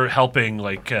they're helping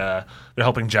they're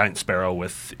helping Giant Sparrow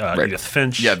with Edith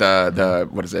Finch. Yeah, the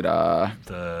what is it?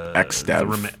 the X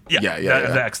Dev. Yeah, Yeah.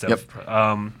 the X Dev.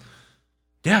 Yep.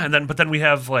 Yeah, but then we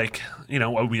have like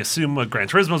we assume Gran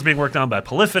Turismo is being worked on by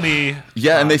Polyphony.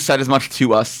 Yeah, and they said as much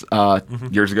to us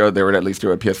years ago. They would at least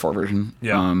do a PS4 version.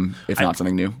 Yeah. If not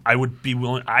something new. I would be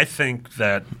willing. I think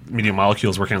that Media Molecule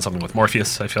is working on something with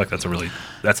Morpheus. I feel like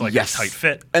that's like Yes. a tight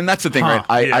fit. And that's the thing, right?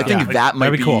 I Yeah. think Yeah. that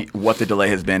might That'd be be cool. what the delay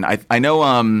has been. I know.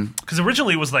 Because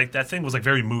originally it was like that thing was like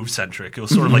very move centric. It was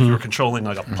sort of like you were controlling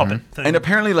like a puppet thing. And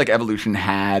apparently, like Evolution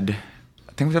had,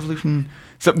 I think it was Evolution.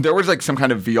 So there was like some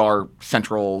kind of VR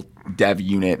central dev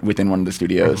unit within one of the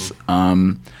studios. I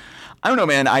don't know,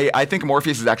 man. I think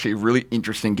Morpheus is actually a really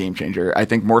interesting game changer. I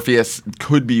think Morpheus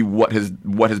could be what has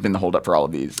been the holdup for all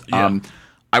of these. Yeah.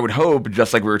 I would hope,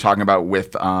 just like we were talking about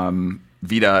with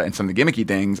Vita and some of the gimmicky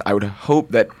things, I would hope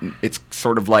that it's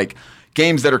sort of like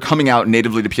games that are coming out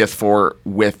natively to PS4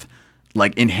 with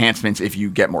like enhancements if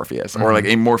you get Morpheus, or like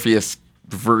a Morpheus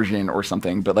version or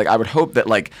something. But like I would hope that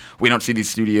like we don't see these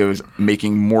studios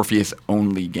making Morpheus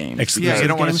only games. Exclusive You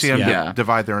don't want to games? see them Yeah.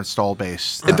 divide their install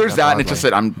base. If there's that, and it's broadly. just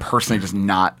that I'm personally just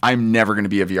not. I'm never going to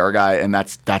be a VR guy, and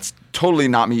that's totally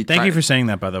not me. Thank you for saying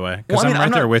that, by the way, because Well, I mean, I'm right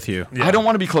I'm there not- with you. I don't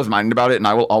want to be closed-minded about it, and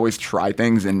I will always try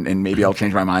things, and maybe I'll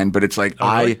change my mind. But it's like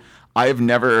really? I have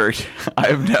never. He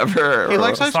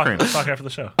likes ice cream. Let's talk after the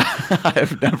show. I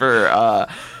have never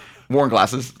worn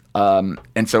glasses.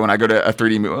 And so when I go to a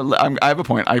 3D movie, I have a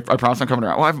point. I promise I'm coming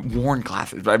around. Well, I've worn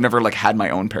glasses, but I've never like had my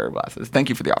own pair of glasses. Thank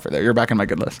you for the offer there. You're back on my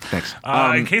good list. Thanks.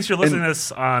 In case you're listening to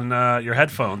this on your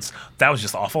headphones, that was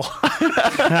just awful.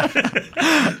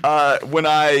 When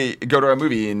I go to a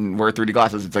movie and wear 3D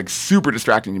glasses, it's like super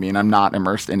distracting to me, and I'm not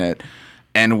immersed in it.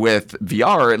 And with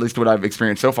VR, at least what I've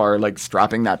experienced so far, like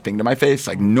strapping that thing to my face,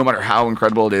 like no matter how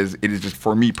incredible it is just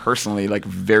for me personally, like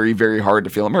very, very hard to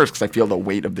feel immersed because I feel the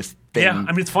weight of this thing. Yeah,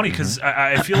 I mean, it's funny because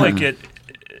I feel like it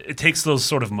takes those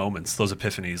sort of moments, those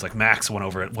epiphanies. Like Max went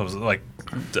over it, what was it, like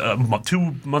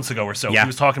 2 months ago or so. Yeah. He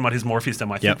was talking about his Morpheus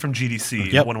demo, I think from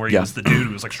GDC, Yep. one where he was the dude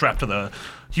who was like strapped to the,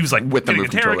 he was like With the getting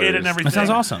move interrogated and controllers. everything. That sounds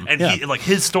awesome. And Yeah. he, like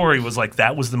his story was like,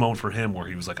 that was the moment for him where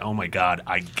he was like, oh my God,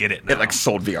 I get it now. It like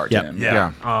sold VR to Yep. him.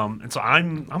 Yeah. And so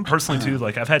I'm personally too,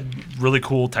 like I've had really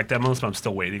cool tech demos, but I'm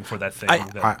still waiting for that thing.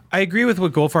 I agree with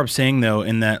what Goldfarb's saying though,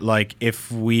 in that like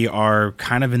if we are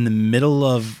kind of in the middle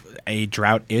of a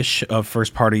drought-ish of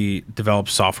first-party developed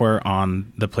software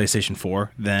on the PlayStation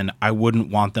 4, then I wouldn't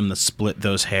want them to split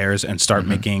those hairs and start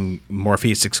making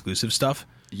Morpheus exclusive stuff.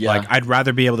 Yeah. Like I'd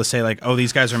rather be able to say like, oh,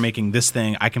 these guys are making this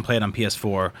thing, I can play it on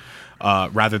PS4,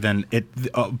 rather than it.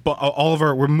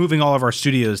 We're moving all of our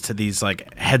studios to these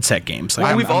like headset games. Like,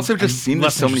 Well, we've also just seen this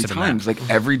less so many interested in that. times. Like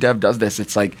every dev does this.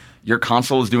 It's like your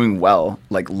console is doing well.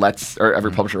 Like or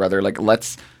every publisher rather, like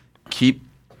let's keep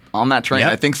on that train.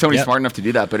 Yep. I think Sony's Yep. smart enough to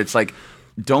do that, but it's like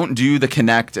don't do the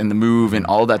Kinect and the Move and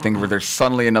all that thing where there's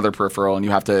suddenly another peripheral and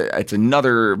you have to. It's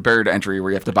another barrier to entry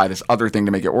where you have to buy this other thing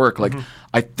to make it work. Like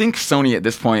I think Sony at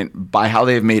this point, by how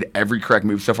they've made every correct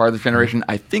move so far this generation,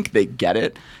 I think they get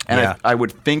it, and Yeah. I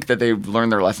would think that they've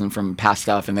learned their lesson from past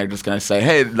stuff, and they're just going to say,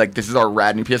 hey, like this is our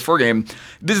rad new PS4 game.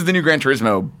 This is the new Gran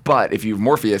Turismo, but if you have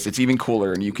Morpheus, it's even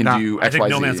cooler, and you can do X, I think Y,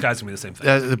 No Z. Man's Sky's gonna be the same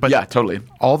thing. But Yeah, totally.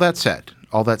 all that said,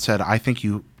 I think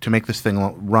to make this thing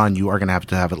run, you are going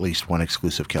to have at least one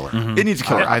exclusive killer. It needs a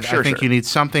killer. I Sure, think sure. you need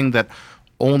something that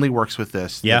only works with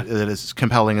this. Yeah. That is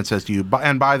compelling and says to you.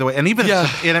 And by the way, and even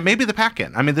and it may be the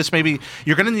pack-in. I mean, this may be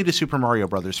you're going to need a Super Mario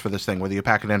Brothers for this thing, whether you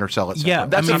pack it in or sell it. Yeah,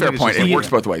 separate. That's I a mean, fair point. It the- works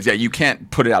both ways. Yeah, you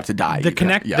can't put it out to die. The You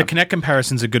can't- Kinect, the Kinect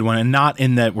comparison's a good one, and not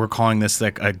in that we're calling this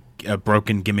like a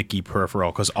broken gimmicky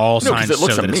peripheral, because all No, 'cause signs it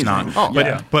looks show that it's amazing. not. Oh, but,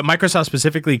 yeah. but Microsoft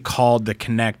specifically called the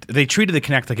Kinect. They treated the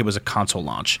Kinect like it was a console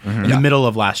launch in the middle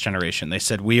of last generation. They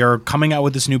said we are coming out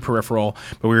with this new peripheral,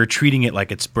 but we were treating it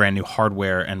like it's brand new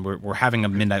hardware, and we're having a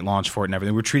midnight launch for it and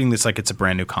everything. We're treating this like it's a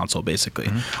brand new console, basically.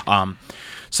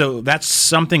 So that's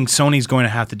something Sony's going to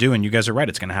have to do, and you guys are right.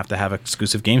 It's going to have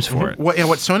exclusive games for it. What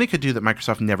Sony could do that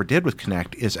Microsoft never did with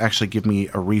Kinect is actually give me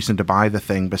a reason to buy the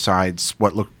thing besides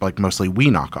what looked like mostly Wii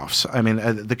knockoffs. I mean,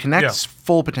 the Kinect's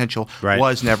full potential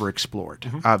was never explored.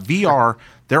 VR,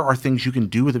 there are things you can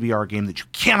do with a VR game that you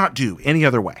cannot do any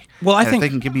other way. Well, I And think if they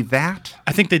can give me that.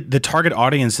 I think that the target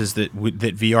audiences that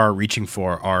VR are reaching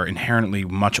for are inherently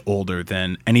much older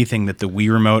than anything that the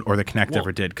Wii remote or the Kinect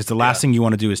ever did. Because the last thing you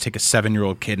want to do is take a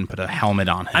 7-year-old kid and put a helmet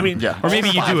on him. I mean, Yeah. or maybe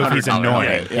you do if he's $500 annoying.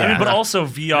 helmet. I mean, but also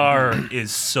VR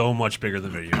is so much bigger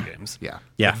than video games. Yeah.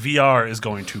 Yeah. Like, VR is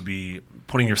going to be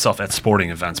putting yourself at sporting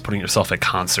events, putting yourself at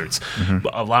concerts,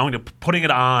 putting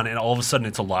it on, and all of a sudden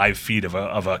it's a live feed of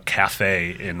a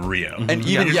cafe in Rio. And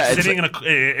even You're it's sitting like-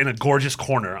 in a gorgeous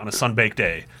corner on a sun-baked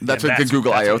day. That's And what the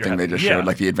Google that's I/O what thing you're they having. just Yeah. showed,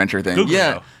 like the adventure thing. Googlio.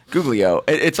 Yeah, Googlio.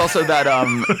 It's also that.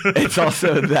 It's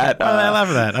also that. I laugh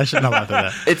at that. I should not laugh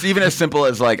at that. It's even as simple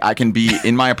as like I can be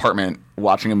in my apartment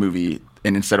watching a movie,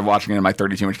 and instead of watching it on my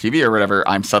 32-inch TV or whatever,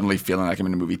 I'm suddenly feeling like I'm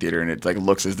in a movie theater, and it like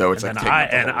looks as though it's And like.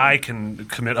 taking up the whole I can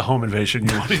commit a home invasion.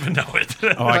 You won't even know it.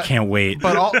 Oh, I can't wait.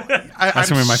 But That's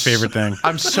going to be my favorite thing.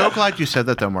 I'm so glad you said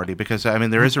that, though, Marty, because I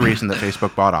mean there is a reason that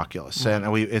Facebook bought Oculus, and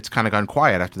it's kind of gone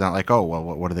quiet after that. Like, oh well,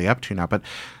 what are they up to now? But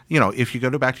you know, if you go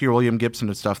back to your William Gibson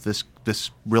and stuff, this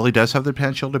really does have the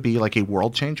potential to be like a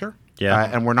world changer. Yeah.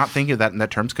 And we're not thinking of that in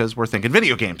that terms because we're thinking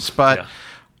video games, but. Yeah.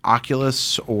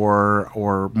 Oculus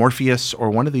or Morpheus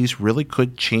or one of these really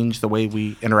could change the way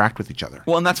we interact with each other.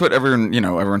 Well, and that's what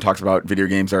everyone talks about. Video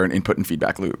games are an input and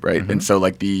feedback loop, right? And so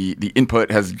like the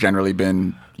input has generally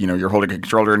been, you're holding a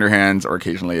controller in your hands, or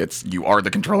occasionally it's you are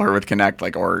the controller with Kinect,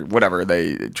 like, or whatever.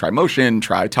 They try motion,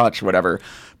 try touch, whatever.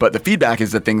 But the feedback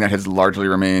is the thing that has largely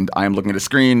remained. I am looking at a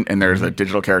screen and there's a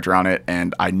digital character on it,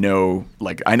 and I know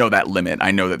that limit. I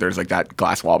know that there's like that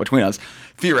glass wall between us.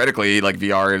 Theoretically, like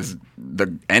VR is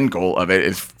the end goal of it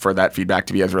is for that feedback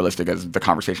to be as realistic as the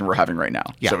conversation we're having right now.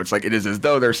 Yeah. So it's like it is as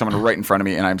though there's someone right in front of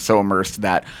me, and I'm so immersed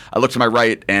that I look to my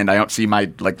right and I don't see my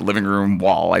like living room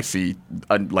wall. I see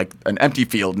an empty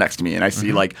field next to me, and I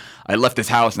see like I left this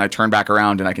house and I turn back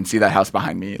around and I can see that house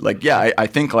behind me. Like I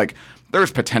think like there's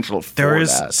potential for There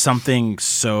is that. something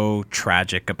so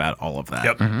tragic about all of that.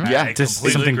 Yep. Yeah. I Just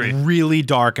completely something agree. really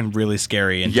dark and really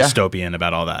scary and Yeah. dystopian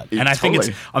about all that. And I think it's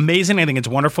Totally. amazing. I think it's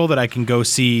wonderful that I can go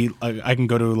see. I can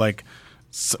go to like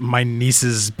my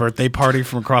niece's birthday party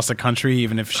from across the country,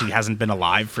 even if she hasn't been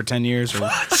alive for 10 years or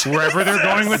wherever they're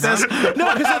going with this.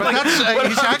 No,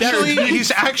 because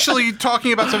he's actually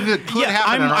talking about something that could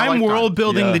happen. I'm world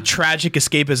building the tragic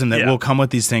escapism that will come with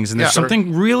these things, and there's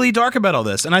something really dark about all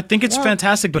this, and I think it's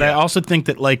fantastic. But I also think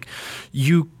that like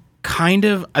you kind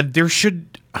of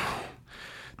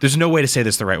there's no way to say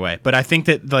this the right way, but I think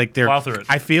that like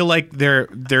I feel like there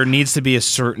needs to be a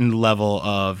certain level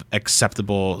of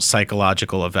acceptable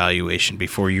psychological evaluation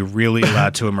before you're really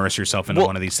allowed to immerse yourself into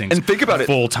one of these things. And think about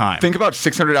full time. Think about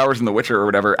 600 hours in The Witcher or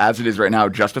whatever, as it is right now,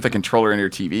 just with a controller in your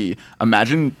TV.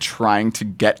 Imagine trying to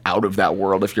get out of that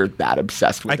world if you're that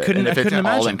obsessed with it. And if it's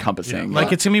all encompassing.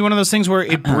 Like it's gonna be one of those things where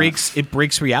it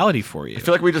breaks reality for you. I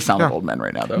feel like we just sound like old men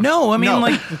right now, though. No, I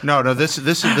mean no. This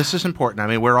is important. I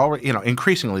mean, we're already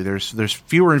increasingly. There's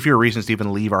fewer and fewer reasons to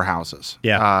even leave our houses.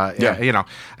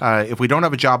 If we don't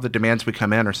have a job that demands we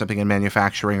come in or something in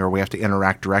manufacturing or we have to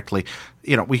interact directly,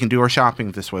 we can do our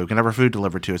shopping this way. We can have our food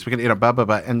delivered to us. We can, blah, blah,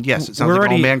 blah. And yes, it sounds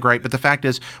like, oh man, great. But the fact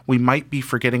is, we might be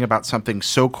forgetting about something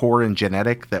so core and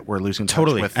genetic that we're losing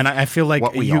touch with. And I feel like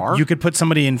you could put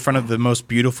somebody in front of the most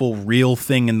beautiful, real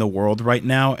thing in the world right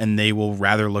now, and they will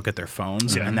rather look at their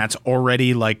phones. And that's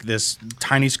already like this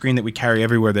tiny screen that we carry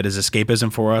everywhere that is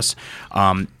escapism for us.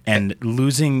 And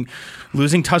losing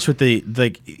touch with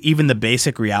even the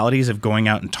basic realities of going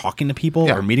out and talking to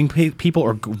people or meeting people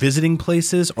or visiting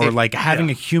places or having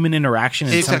a human interaction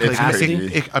in some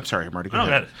capacity. I'm sorry, Marty. Go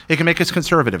ahead. It can make us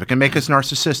conservative. It can make us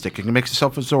narcissistic. It can make us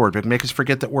self-absorbed. It can make us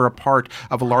forget that we're a part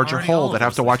of a larger whole that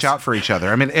have to watch out for each other.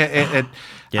 I mean, I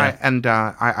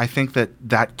think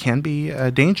that can be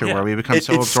a danger where we become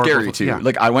so absorbed. It's scary too. Yeah.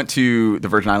 Like I went to the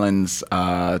Virgin Islands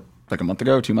like a month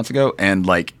ago, 2 months ago, and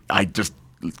like I just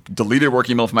deleted work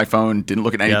email from my phone, didn't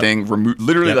look at anything,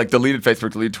 literally like deleted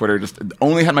Facebook, deleted Twitter, just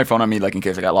only had my phone on me like in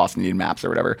case I got lost and needed maps or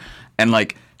whatever. And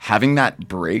like having that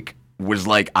break was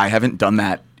like I haven't done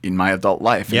that in my adult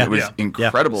life. And it was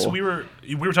incredible. So we were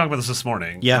talking about this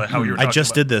morning. Yeah, how you were I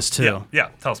just did this too. Yeah,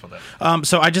 tell us about that.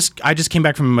 So I just came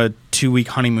back from a 2-week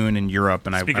honeymoon in Europe,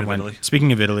 and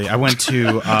Speaking of Italy, I went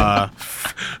to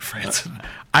France.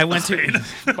 I went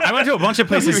to a bunch of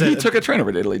places. You took a train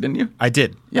over to Italy, didn't you? I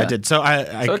did. Yeah. I did. So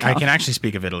I can actually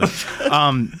speak of Italy.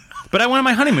 But I went on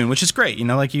my honeymoon, which is great.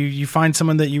 Like you find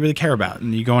someone that you really care about,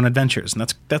 and you go on adventures,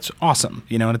 and that's awesome.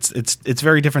 And it's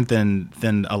very different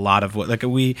than a lot of what I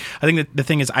think that the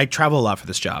thing is I travel a lot for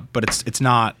this job, but it's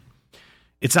not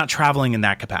traveling in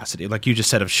that capacity, like you just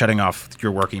said, of shutting off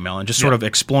your work email and just sort of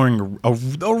exploring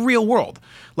a real world.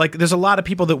 Like there's a lot of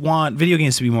people that want video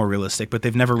games to be more realistic, but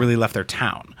they've never really left their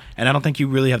town. And I don't think you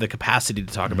really have the capacity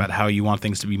to talk about how you want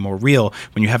things to be more real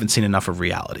when you haven't seen enough of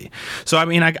reality. So I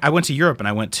mean, I went to Europe, and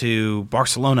I went to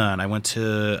Barcelona, and I went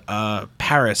to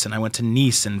Paris, and I went to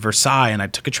Nice and Versailles, and I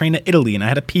took a train to Italy, and I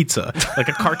had a pizza, like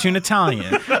a cartoon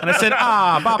Italian. And I said,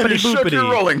 boppity boopity. Shook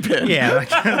your rolling pin. Yeah.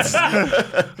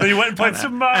 Then you went and played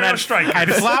some Mario Strikers. I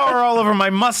had flour all over my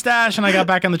mustache, and I got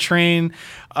back on the train.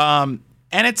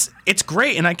 And it's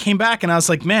great. And I came back, and I was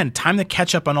like, man, time to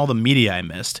catch up on all the media I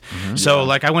missed. Mm-hmm. So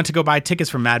like I went to go buy tickets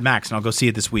for Mad Max, and I'll go see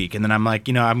it this week. And then I'm like,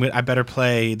 I better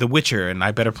play The Witcher, and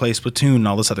I better play Splatoon and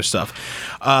all this other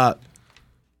stuff.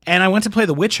 And I went to play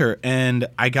The Witcher, and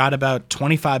I got about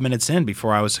 25 minutes in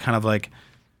before I was kind of like,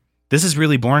 this is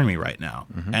really boring me right now.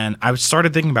 Mm-hmm. And I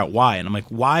started thinking about why. And I'm like,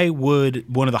 why would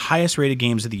one of the highest rated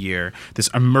games of the year, this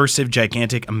immersive,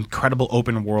 gigantic, incredible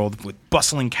open world with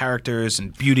bustling characters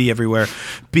and beauty everywhere,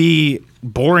 be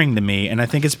boring to me? And I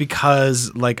think it's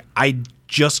because like I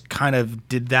just kind of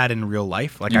did that in real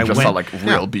life. Like I saw like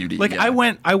real beauty. Like I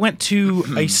went to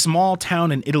a small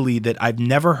town in Italy that I've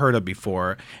never heard of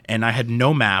before, and I had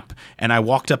no map, and I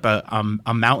walked up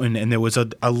a mountain, and there was a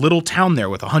little town there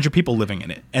with 100 people living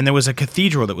in it, and there was a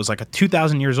cathedral that was like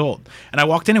 2,000 years old, and I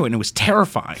walked into it, and it was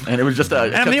terrifying. And it was just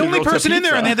and I'm the only person in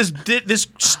there, and they had this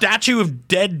statue of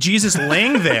dead Jesus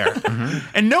laying there,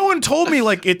 and no one told me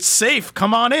like it's safe.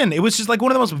 Come on in. It was just like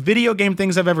one of the most video game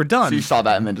things I've ever done. So you saw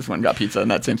that and then just went and got pizza.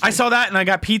 That same I saw that, and I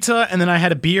got pizza, and then I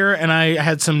had a beer, and I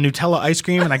had some Nutella ice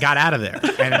cream, and I got out of there.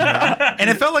 And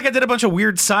it felt like I did a bunch of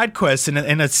weird side quests in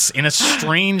a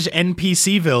strange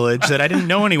NPC village that I didn't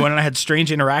know anyone, and I had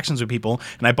strange interactions with people,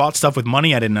 and I bought stuff with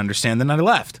money I didn't understand, then I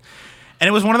left. And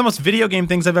it was one of the most video game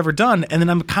things I've ever done. And then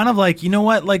I'm kind of like, you know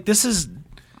what? Like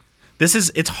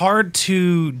it's hard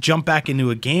to jump back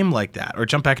into a game like that or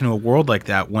jump back into a world like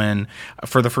that when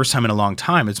for the first time in a long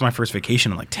time, it's my first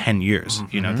vacation in like 10 years.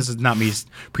 Mm-hmm. This is not me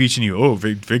preaching to you,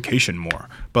 vacation more.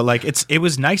 But like it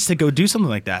was nice to go do something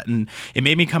like that. And it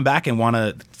made me come back and want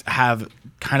to have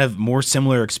kind of more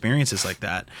similar experiences like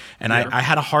that. And I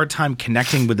had a hard time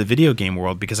connecting with the video game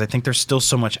world because I think there's still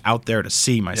so much out there to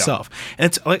see myself. And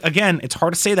it's like, again, it's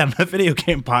hard to say that on a video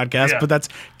game podcast, but that's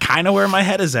kind of where my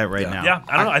head is at right now. Yeah,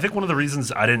 I don't know. I think one of the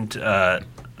reasons I didn't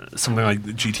something like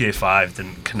GTA 5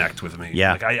 didn't connect with me.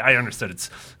 Yeah. Like I understood it's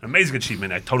an amazing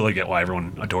achievement. I totally get why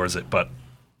everyone adores it, but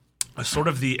sort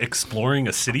of the exploring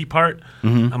a city part,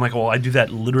 I'm like, well, I do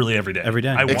that literally every day. Every day.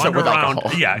 I Except wander with around.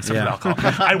 alcohol. Yeah, except with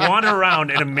alcohol. I wander around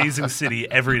an amazing city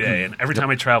every day, and every time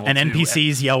I travel, And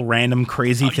NPCs yell random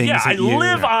crazy things yeah, I at you.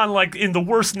 live on like in the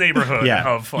worst neighborhood.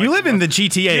 Of like, you live in the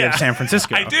GTA of San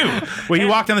Francisco. I do. Where you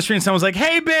walk down the street and someone's like,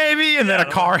 "Hey, baby," and then a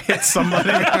car hits somebody.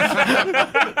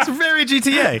 It's very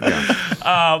GTA.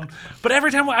 But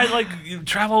every time I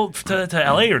travel to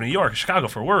LA or New York, or Chicago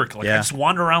for work, I just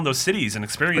wander around those cities and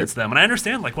experience them. And I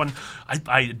understand, like when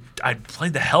I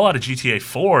played the hell out of GTA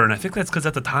 4, and I think that's because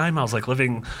at the time I was I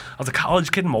was a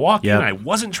college kid in Milwaukee, and I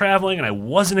wasn't traveling and I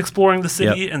wasn't exploring the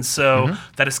city, and so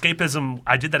that escapism,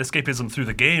 I did that escapism through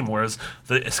the game. Whereas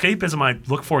the escapism I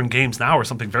look for in games now are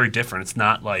something very different. It's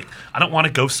not like I don't want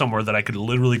to go somewhere that I could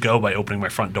literally go by opening my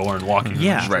front door and walking.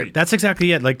 Yeah, down the street. that's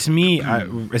exactly it. Like to me,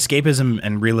 escapism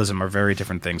and realism are very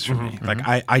different things for me. Like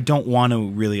I don't want to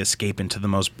really escape into the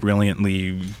most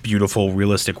brilliantly beautiful,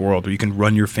 realistic world where you can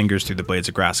run your fingers through the blades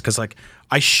of grass. Because like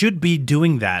I should be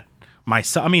doing that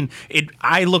myself. I mean,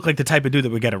 I look like the type of dude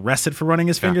that would get arrested for running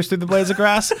his fingers through the blades of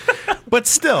grass. But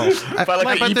still, By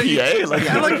like an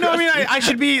EPA, no, I mean, I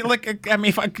should be like, I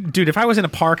mean, if I was in a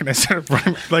park and I started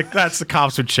running, like that's the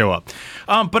cops would show up.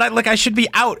 But I should be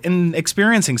out and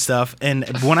experiencing stuff. And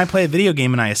when I play a video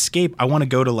game and I escape, I want to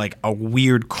go to like a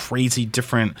weird, crazy,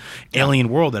 different alien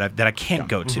world that I can't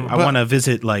go to. I want to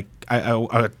visit like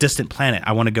a distant planet.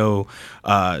 I want to go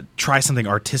try something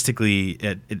artistically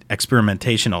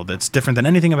experimentational that's different than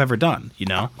anything I've ever done. You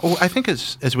know? Well, I think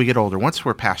as we get older, once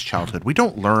we're past childhood, we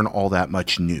don't learn all that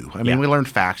much new. I mean, we learn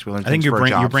facts. We learn. I think things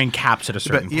your brain caps at a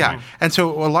certain point. Yeah, and so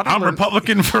a lot of I'm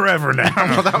Republican forever now.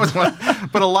 well, that was one.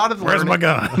 But a lot of the Where's my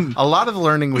gun? A lot of the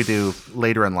learning we do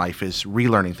later in life is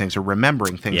relearning things or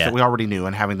remembering things that we already knew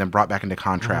and having them brought back into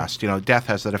contrast. You know, death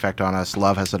has that effect on us.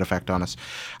 Love has that effect on us.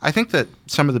 I think that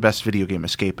some of the best video game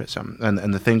escapism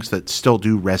and the things that still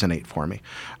do resonate for me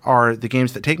are the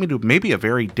games that take me to maybe a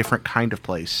very different kind of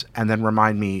place and then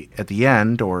remind me at the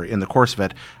end or in the course of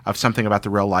it of something about the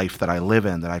real life that I live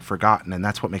in that I've forgotten, and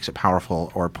that's what makes it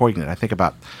powerful or poignant. I think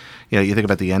about, you think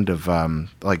about the end of do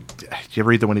you ever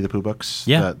read the Winnie the Pooh books?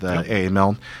 Yeah. The A.A.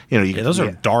 Milne. Those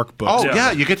are dark books. Oh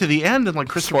yeah, you get to the end and like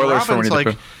Christopher Spoilers for Robin's Winnie the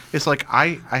like, Pooh. it's like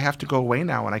I have to go away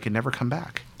now and I can never come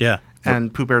back. Yeah.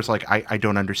 And Pooh Bear's like, I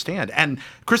don't understand. And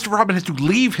Christopher Robin has to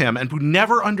leave him, and Pooh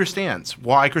never understands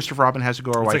why Christopher Robin has to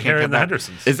go or why It's like he can't Harry come and the back.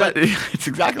 Hendersons. Is that? It's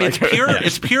exactly. It's like pure.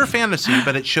 It's pure fantasy,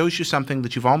 but it shows you something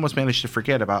that you've almost managed to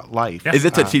forget about life. Is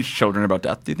it to teach children about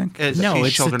death? Do you think? It's No, to teach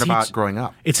it's to children teach- about growing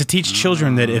up. It's to teach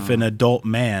children that if an adult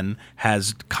man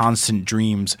has constant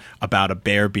dreams about a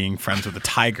bear being friends with a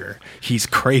tiger, he's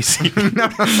crazy. And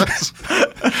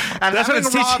That's what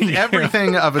it's robbed teaching you.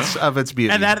 everything of its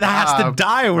beauty. And that has to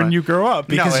die when right. you grow up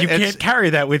because you it's- can't carry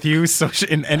that with you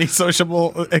in any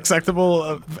sociable,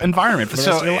 acceptable environment. For the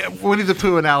rest of your life. Winnie the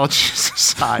Pooh analogies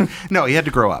aside, no, he had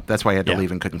to grow up. That's why he had to Yeah.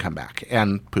 leave and couldn't come back.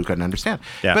 And Pooh couldn't understand.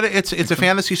 Yeah. But it's a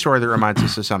fantasy story that reminds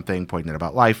us of something poignant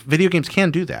about life. Video games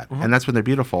can do that, and that's when they're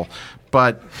beautiful.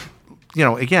 But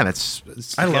again, it's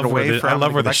I love away where the, from I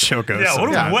love where the collective. show goes. Yeah,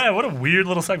 sometimes. what a weird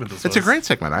little segment this was. It's a great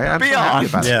segment. I'm so Beyond. happy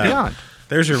about Yeah. it. Beyond.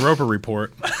 There's your Roper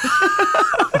report.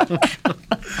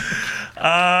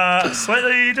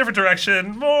 Slightly different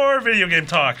direction, more video game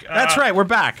talk. That's right. We're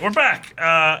back. We're back.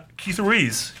 Keith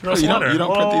Ruiz. you don't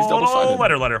print these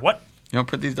double-sided. Letter. What? You don't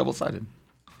print these double-sided.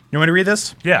 You want me to read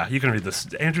this? Yeah, you can read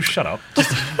this. Andrew, shut up.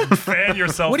 Just fan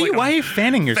yourself. Why are you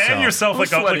fanning yourself? Fan yourself like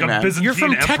sweaty, a man. Byzantine You're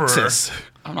from emperor. Texas.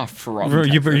 I'm not from. You're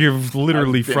Texas.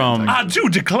 literally I've been from. in I do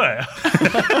declare.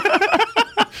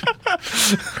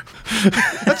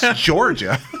 That's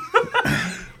Georgia.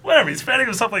 Whatever. He's fanning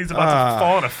himself like he's about to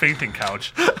fall on a fainting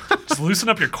couch. Just loosen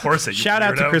up your corset. You Shout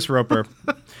out to weirdo. Chris Roper.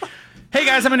 Hey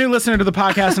guys, I'm a new listener to the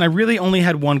podcast, and I really only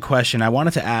had one question. I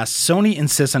wanted to ask, Sony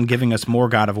insists on giving us more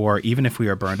God of War, even if we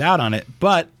are burned out on it,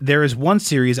 but there is one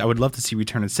series I would love to see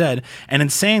return instead, and in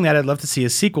saying that, I'd love to see a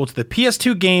sequel to the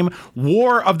PS2 game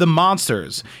War of the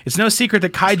Monsters. It's no secret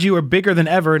that kaiju are bigger than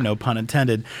ever, no pun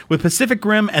intended, with Pacific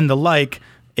Rim and the like.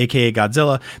 aka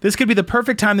Godzilla. This could be the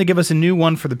perfect time to give us a new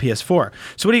one for the PS4.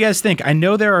 So what do you guys think? I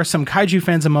know there are some kaiju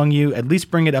fans among you. At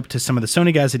least bring it up to some of the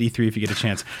Sony guys at E3 if you get a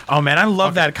chance. Oh man, I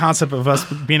love that concept of us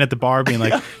being at the bar being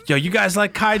like, yo, you guys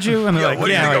like kaiju? And they're like, what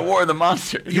do you yeah. think Like, of War of the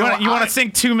Monsters? you want to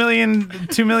sink $2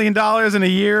 million in a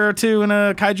year or two in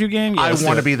a kaiju game? Yeah, I let's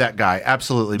want do to it. be that guy.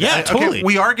 Absolutely. Yeah, Okay, totally.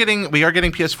 we are getting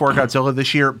PS4 Godzilla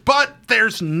this year, but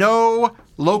there's no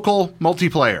local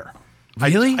multiplayer.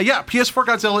 Really? Yeah, PS4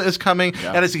 Godzilla is coming,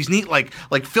 and it's these neat like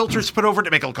filters put over it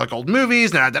to make it look like old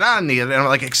movies. And I'm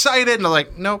like excited, and I'm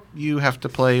like, nope, you have to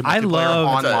play multiplayer love-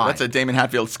 online. That's a Damon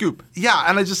Hatfield scoop. Yeah,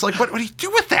 and I just like, what do you do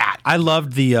with that? I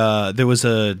loved the there was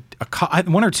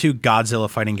one or two Godzilla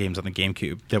fighting games on the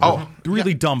GameCube that were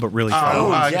really dumb but really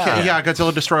fun. Yeah,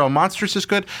 Godzilla Destroy All Monsters is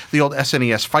good. The old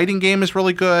SNES fighting game is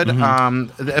really good.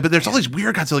 But there's all these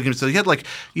weird Godzilla games. So you had like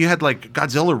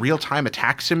Godzilla Real Time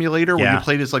Attack Simulator where Yeah. you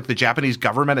played as like the Japanese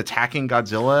government attacking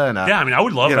Godzilla. And Yeah, I mean, I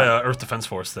would love Earth Defense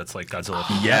Force that's like Godzilla.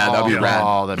 Yeah, that'd be rad.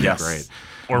 Oh, that'd Yes. be great.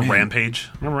 Or Rampage.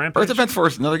 Remember Rampage? Earth Defense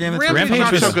Force, another game that's Rampage Rampage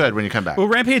not was- so good when you come back. Well,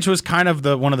 Rampage was kind of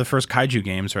one of the first kaiju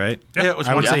games, right? Yeah, it was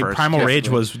I would one of the say first. Primal Yes. Rage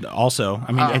was also.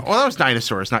 I mean, Well, that was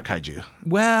dinosaurs, not kaiju.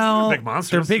 well, Big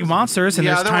monsters. they're big monsters, and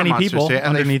there's there were tiny monsters, people too, and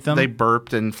underneath they them. They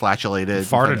burped and flatulated,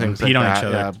 Farted and things and peed like on that. each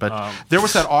other. Yeah, but there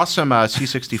was that awesome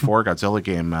C64 Godzilla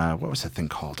game. What was that thing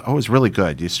called? Oh, it was really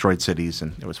good. You destroyed cities,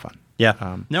 and it was fun. Yeah.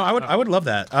 No, I would love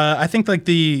that. I think like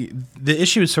the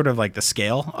issue is sort of like the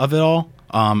scale of it all.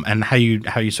 And how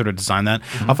you sort of design that.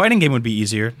 A fighting game would be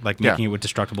easier, like making it with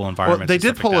destructible environments. Well, they and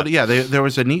did stuff like pull it. that. Yeah, there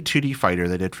was a neat 2D fighter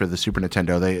they did for the Super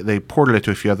Nintendo. They ported it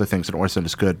to a few other things and it wasn't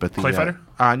as good. But the Clay Fighter?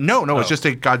 No, it's just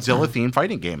a Godzilla themed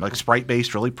fighting game, like sprite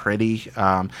based, really pretty,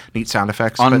 neat sound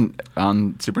effects. on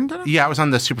but, Super Nintendo. yeah, it was on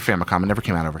the Super Famicom. It never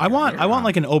came out over. I want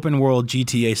like an open world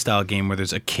GTA style game where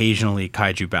there's occasionally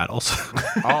kaiju battles.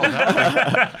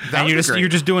 And you're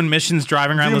just doing missions,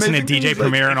 driving around, listening to DJ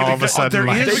Premier, and all of a sudden, there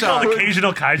like, is- They call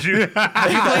occasional kaiju.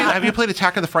 Have you played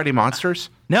Attack of the Friday Monsters?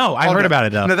 no, I heard about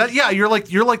it though. No, you're like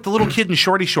the little kid in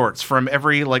shorty shorts from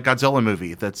every like Godzilla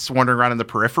movie that's wandering around in the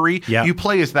periphery. Yeah. You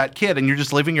play as that kid and you're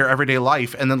just living your everyday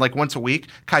life, and then like once a week,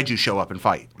 kaiju show up and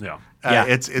fight. Yeah. Yeah.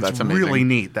 It's That's really amazing.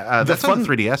 neat. That's on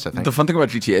 3DS, I think. The fun thing about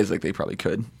GTA is like they probably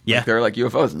could. Yeah. Like, they're like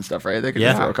UFOs and stuff, right? They could Yeah.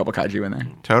 just throw a couple kaiju in there.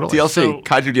 Totally. DLC, So-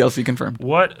 kaiju DLC confirmed.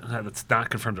 What? That's not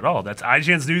confirmed at all. That's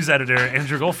IGN's news editor,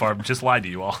 Andrew Goldfarb, just lied to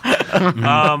you all.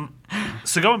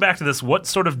 So going back to this, what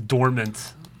sort of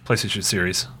dormant PlayStation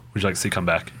series would you like to see come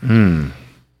back? Can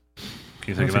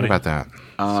you think of Think any? about that.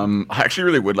 I actually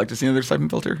really would like to see another Siphon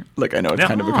Filter. Like, I know it's Yeah.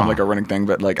 kind of become like a running thing,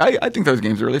 but like I think those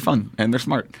games are really fun and they're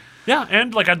smart. Yeah,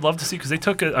 and like I'd love to see, because they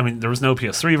took it. I mean, there was no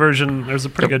PS3 version. There was a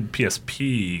pretty good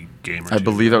PSP game. Or I two.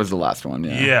 believe that was the last one.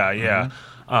 Yeah. Yeah.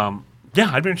 Yeah,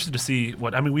 I'd be interested to see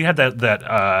what. I mean, we had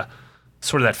that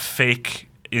sort of that fake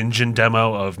engine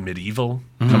demo of Medieval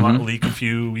come on leak a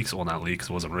few weeks. Well, not leak, 'cause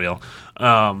it wasn't real.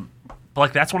 But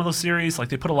like that's one of those series. Like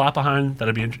they put a lot behind that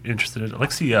I'd be interested in. I'd like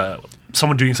to see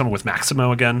someone doing something with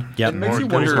Maximo again. Yeah. It makes Or you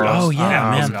Ghouls wonder- Bros. Oh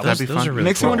yeah, man, that'd those, be those fun. are really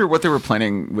Makes cool. me wonder what they were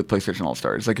planning with PlayStation All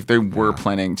Stars. Like if they were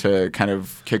planning to kind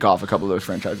of kick off a couple of those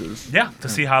franchises. Yeah, to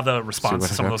see how the response what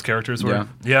to some of happens. those characters were. Yeah.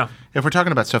 Yeah. If we're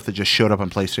talking about stuff that just showed up on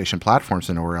PlayStation platforms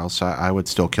and nowhere else, I would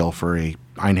still kill for a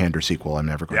Einhander sequel. I'm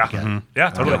never going Yeah. to get. Yeah,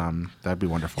 totally. That'd be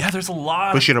wonderful. Yeah, there's a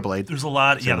lot. Bushido Blade. There's a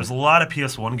lot. Yeah, there's a lot of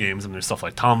PS1 games, and there's stuff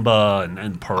like Tamba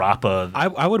and Parappa.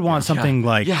 I would want something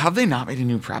like Yeah, have they not made a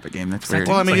new Parappa game? That's weird.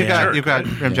 Well, I mean, like a you've got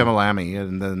jerk, Gemma Lammy,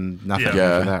 and then nothing Yeah.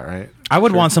 after that, right? I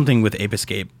would want something with Ape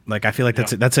Escape. Like I feel like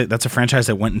that's a franchise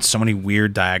that went in so many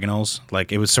weird diagonals.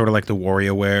 Like it was sort of like the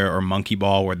WarioWare or Monkey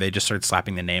Ball, where they just started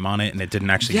slapping the name on it and it didn't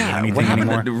actually mean yeah, anything what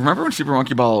happened? anymore. Remember when Super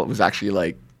Monkey Ball was actually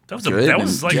like That was good that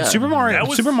was and- like yeah.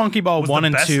 Super Monkey Ball was the 1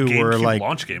 and best 2 were GameCube like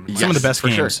launch game. some of the best for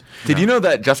sure. games. Did you know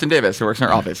that Justin Davis, who works in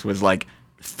our office, was like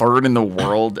third in the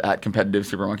world at competitive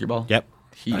Super Monkey Ball? Yep.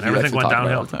 He everything likes to went talk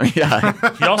about it all the time.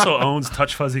 Yeah. He also owns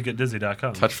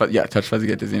TouchFuzzyGetDizzy.com. Touch Fuzzy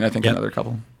Get Disney, and I think Yep. another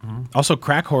couple. Also,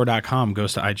 crackhorror.com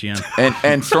goes to IGN.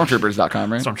 And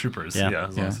Stormtroopers.com, right? Stormtroopers. Yeah. Yeah.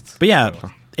 As long as it's, But yeah,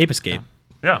 Ape Escape.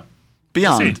 yeah. See,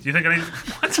 Beyond. do you think any?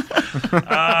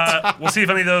 What? We'll see if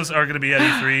any of those are going to be at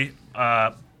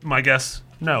E3. My guess,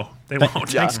 no, they won't.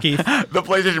 Thanks, Keith. The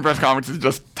PlayStation press conference is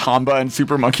just Tamba and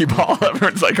Super Monkey Ball.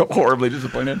 Everyone's like horribly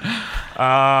disappointed.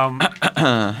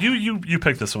 You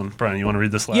picked this one, Brian. You want to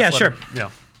read this last? Yeah, letter? sure. Yeah.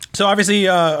 So obviously,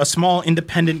 a small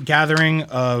independent gathering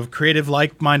of creative,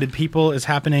 like-minded people is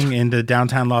happening in the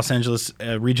downtown Los Angeles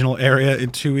regional area in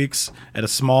 2 weeks at a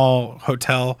small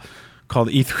hotel called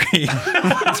E3.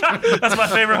 That's my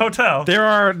favorite hotel.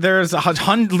 There's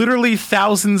literally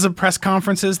thousands of press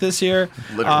conferences this year.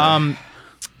 Literally.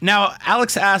 Now,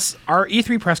 Alex asks, are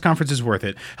E3 press conferences worth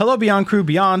it? Hello, Beyond Crew,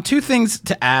 Beyond. 2 things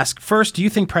to ask. First, do you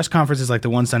think press conferences like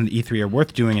the ones done at E3 are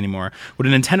worth doing anymore? Would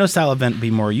a Nintendo-style event be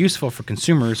more useful for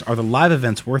consumers? Are the live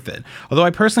events worth it? Although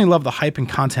I personally love the hype and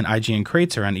content IGN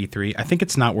creates around E3, I think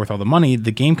it's not worth all the money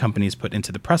the game companies put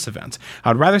into the press events. I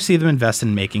would rather see them invest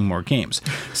in making more games.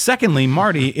 Secondly,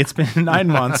 Marty, it's been 9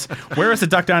 months. Where is the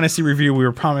Duck Dynasty review we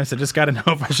were promised? I just got to know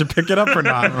if I should pick it up or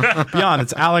not. Beyond,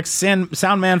 it's Alex,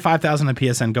 Soundman 5000 on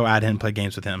PSN. Go add him, play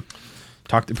games with him.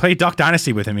 Play Duck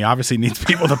Dynasty with him. He obviously needs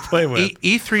people to play with.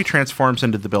 E3 transforms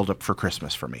into the build-up for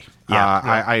Christmas for me. Yeah.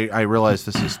 I realize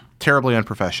this is terribly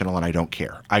unprofessional, and I don't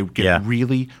care. I get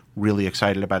really, really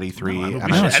excited about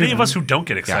E3. Any of us who don't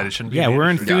get excited shouldn't be. Yeah, we're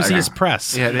enthusiast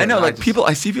press. Yeah, I know, like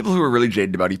I see people who are really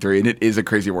jaded about E3, and it is a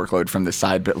crazy workload from this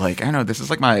side. But like, I don't know, this is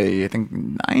like my, I think,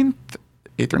 8th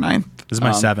or 9th. This is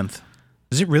my 7th.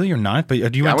 Is it really your 9th?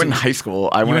 But do you? I went in high school.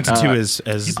 I went to 2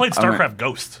 as you played StarCraft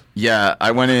Ghost. Yeah,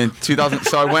 I went in 2000.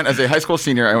 So I went as a high school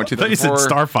senior. I went 2004. I thought you said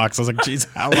Star Fox. I was like, geez,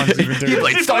 how long has he been doing? He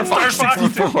played Star Fox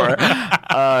 64.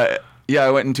 Yeah, I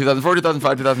went in 2004,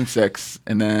 2005, 2006,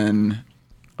 and then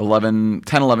 10,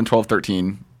 11, 12,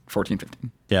 13, 14,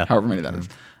 15. Yeah. However many that is.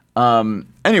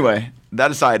 Anyway,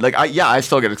 that aside, like, I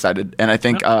still get excited. And I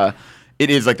think it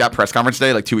is like that press conference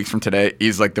day, like 2 weeks from today,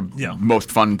 is like the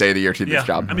most fun day of the year to do this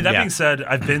job. I mean, that being said,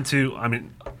 I've been to,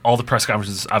 all the press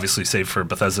conferences, obviously, save for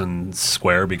Bethesda and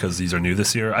Square because these are new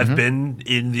this year. I've been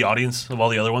in the audience of all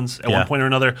the other ones at one point or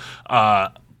another.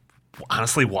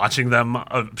 Honestly, watching them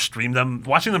stream on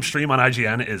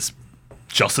IGN is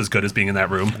just as good as being in that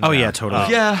room. Oh, yeah,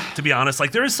 totally. To be honest,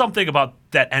 like, there is something about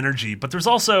that energy, but there's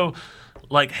also,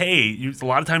 like, hey, a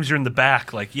lot of times you're in the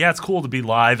back. Like, yeah, it's cool to be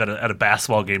live at a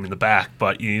basketball game in the back,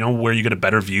 but you know where you get a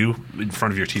better view in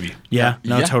front of your TV. Yeah,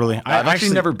 totally. I've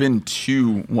actually never been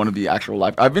to one of the actual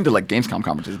live. I've been to like Gamescom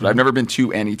conferences, but I've never been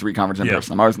to an E3 conference in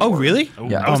person. Really?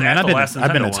 Yeah. I was man, at the last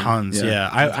I've been to Nintendo one. tons. Yeah,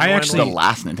 I actually the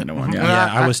last Nintendo one. Yeah,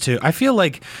 I was too. I feel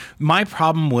like my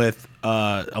problem with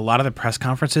a lot of the press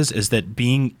conferences is that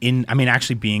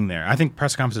actually being there. I think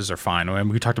press conferences are fine. I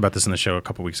mean, we talked about this in the show a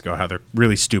couple weeks ago, how they're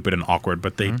really stupid and awkward,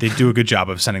 but they do a good job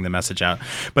of sending the message out.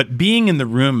 But being in the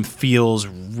room feels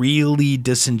really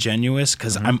disingenuous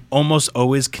because I'm almost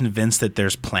always convinced that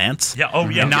there's plants. Yeah. Oh,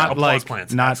 yeah. Not like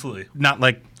plants. Absolutely. Not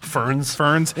like ferns.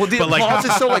 Well, the applause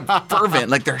is so like fervent.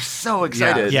 Like they're so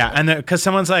excited. Yeah, and because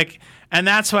someone's like, and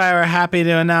that's why we're happy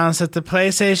to announce that the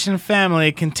PlayStation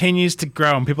family continues to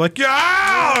grow. And people are like,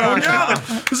 yeah,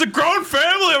 it's a growing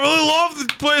family. I really love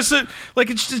the PlayStation. Like,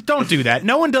 it's just don't do that.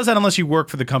 No one does that unless you work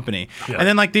for the company. Yeah. And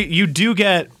then like you do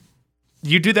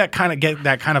that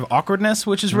kind of awkwardness,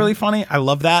 which is really funny. I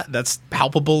love that. That's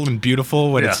palpable and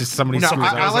beautiful when it's just somebody.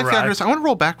 I like that. I want to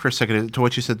roll back for a second to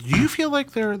what you said. Do you feel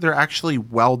like they're actually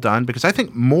well done? Because I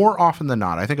think more often than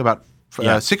not, I think about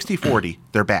 60-40,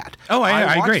 they're bad. Oh,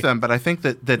 I watch agree. them, but I think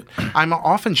that I'm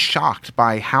often shocked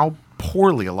by how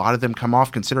poorly a lot of them come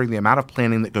off, considering the amount of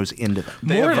planning that goes into them.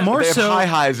 They have high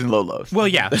highs and low lows. Well,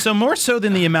 yeah. So more so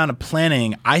than the amount of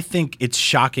planning, I think it's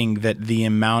shocking that the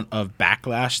amount of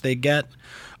backlash they get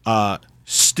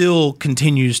still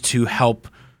continues to help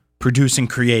produce and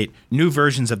create new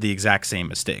versions of the exact same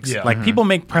mistakes. Yeah. Like people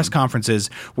make press conferences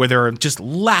where there are just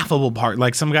laughable parts.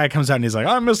 Like some guy comes out and he's like,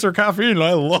 "I'm Mr. Caffeine.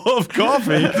 I love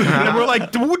coffee," and we're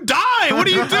like, "Die! What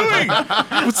are you doing?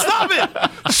 Stop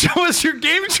it! Show us your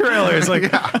game trailers."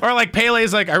 Like, or like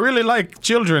Pele's like, "I really like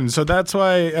children, so that's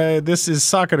why this is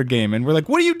soccer game." And we're like,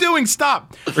 "What are you doing?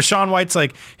 Stop!" Or Sean White's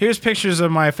like, "Here's pictures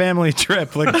of my family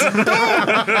trip." Like,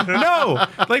 no,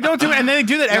 like don't do it. And then they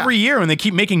do that every year, and they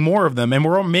keep making more of them, and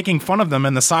we're all making fun of them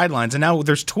in the sidelines. And now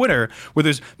there's Twitter where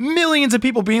there's millions of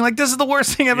people being like, "This is the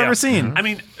worst thing I've ever seen." I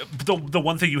mean, the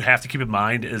one thing you have to keep in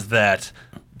mind is that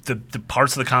the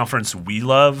parts of the conference we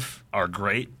love are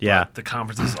great. Yeah. But the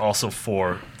conference is also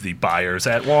for the buyers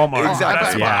at Walmart.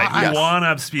 Exactly. That's why you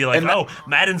want to be like,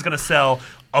 Madden's going to sell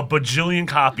a bajillion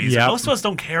copies. Yep. Most of us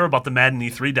don't care about the Madden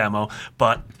E3 demo,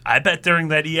 but I bet during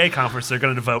that EA conference they're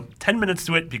going to devote 10 minutes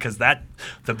to it because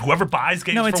whoever buys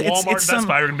games for Walmart and Best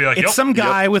Buy are going to be like, it's some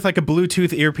guy with like a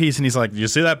Bluetooth earpiece and he's like, "You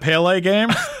see that Pele game?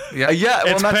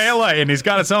 It's Pele and he's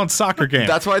got his own soccer game."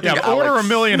 That's why I think order a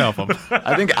million of them.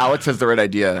 I think Alex has the right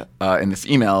idea in this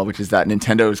email, which is that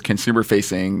Nintendo's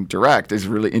consumer-facing Direct is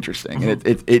really interesting, and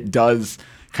it does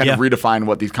kind of redefine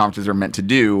what these conferences are meant to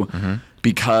do.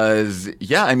 Because,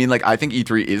 I mean, like, I think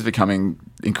E3 is becoming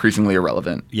increasingly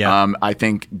irrelevant. Yeah. I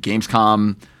think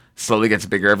Gamescom slowly gets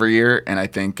bigger every year, and I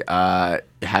think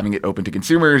having it open to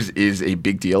consumers is a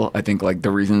big deal. I think, like, the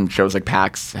reason shows like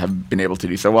PAX have been able to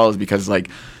do so well is because,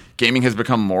 like, gaming has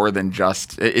become more than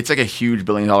just. It's like a huge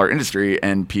billion-dollar industry,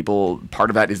 and part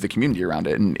of that is the community around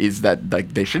it, and is that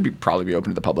like they should probably be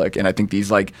open to the public. And I think these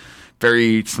like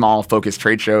very small focused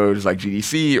trade shows like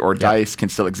GDC or DICE can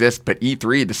still exist, but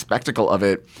E3, the spectacle of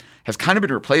it, has kind of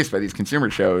been replaced by these consumer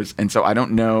shows, and so I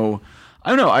don't know.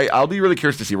 I'll be really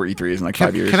curious to see where E3 is in like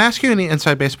 5 years. Can I ask you any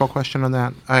inside baseball question on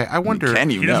that? I wonder.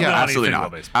 Can you? He No, doesn't know absolutely anything not.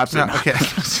 about baseball. Absolutely not.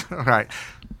 Okay. All right.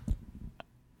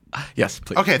 Yes,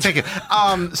 please. Okay, thank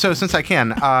you. So since I can,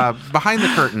 behind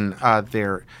the curtain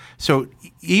there, so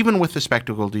even with the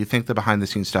spectacle, do you think the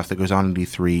behind-the-scenes stuff that goes on in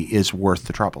E3 is worth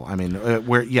the trouble? I mean,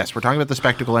 we're talking about the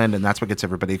spectacle end, and that's what gets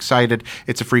everybody excited.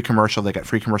 It's a free commercial. They got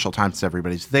free commercial time since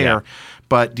everybody's there. Yeah.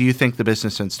 But do you think the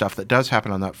business and stuff that does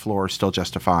happen on that floor still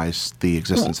justifies the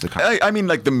existence of the company? I mean,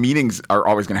 like the meetings are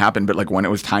always going to happen, but like when it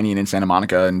was tiny and in Santa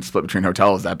Monica and split between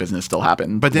hotels, that business still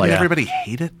happened. But didn't like, everybody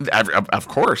hate it? Of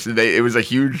course, it was a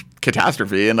huge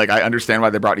catastrophe, and like I understand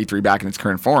why they brought E3 back in its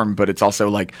current form, but it's also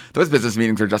like those business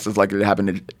meetings are just as likely to happen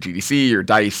at GDC or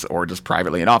DICE or just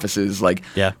privately in offices. Like,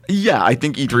 yeah, I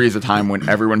think E3 is a time when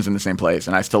everyone's in the same place,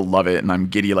 and I still love it, and I'm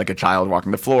giddy like a child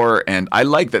walking the floor, and I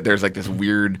like that there's like this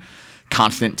weird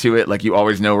constant to it. Like you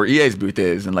always know where EA's booth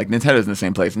is, and like Nintendo's in the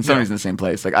same place, and Sony's in the same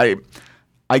place. Like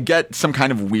I get some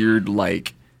kind of weird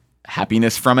like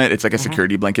happiness from it. It's like a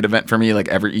security blanket event for me. Like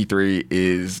every E3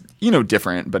 is,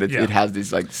 different, but it has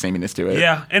these like sameness to it.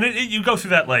 Yeah, and you go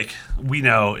through that like we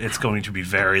know it's going to be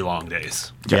very long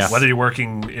days. Yes. Whether you're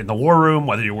working in the war room,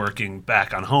 whether you're working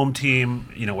back on home team,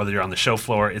 whether you're on the show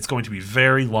floor, it's going to be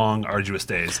very long, arduous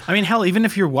days. I mean, hell, even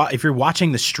if you're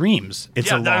watching the streams,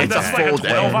 it's a long It's a full day.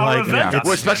 12-hour event.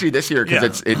 Well, especially this year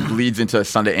because it bleeds into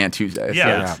Sunday and Tuesday.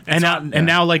 Yeah. So. And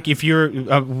now, like if you're,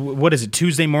 what is it?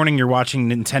 Tuesday morning, you're watching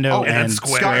Nintendo and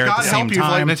Square at the same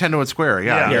time. Like Nintendo and Square.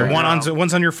 Yeah.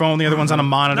 One's on your phone, the other one's on a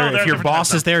monitor. No, if your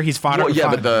boss is there, he's fodder.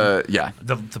 Well, but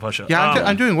the push-up. Yeah,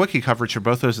 I'm doing wiki coverage for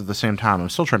both those at the same time. I'm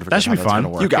still trying to figure That should out be how that's fun.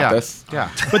 gonna work. You got this.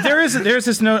 Yeah. But there's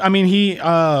this note. I mean,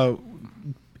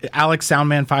 Alex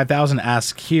Soundman 5000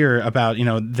 asks here about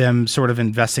them sort of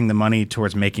investing the money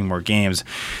towards making more games.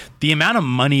 The amount of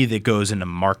money that goes into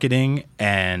marketing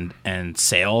and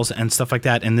sales and stuff like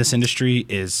that in this industry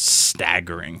is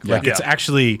staggering. Yeah. Like it's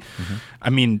actually, I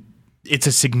mean, it's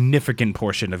a significant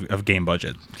portion of game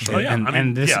budget. Oh, yeah.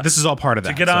 And this is all part of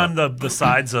that. To get on the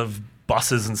sides of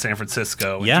buses in San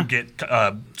Francisco, and to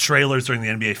get trailers during the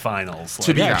NBA Finals.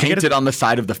 To be painted on the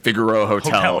side of the Figaro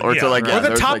Hotel. Or to like, or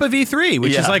the top of E3,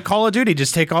 which is like Call of Duty.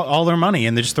 Just take all their money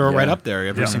and they just throw it right up there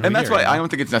every single year. And that's why I don't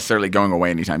think it's necessarily going away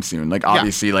anytime soon. Like,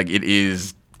 obviously, like it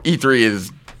is, E3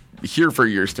 is here for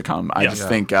years to come. I just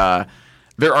think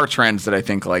there are trends that I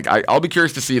think, like, I'll be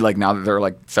curious to see, like, now that there are,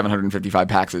 like, 755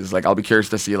 PAXs, like, I'll be curious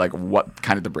to see, like, what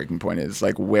kind of the breaking point is.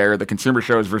 Like, where the consumer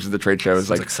shows versus the trade shows.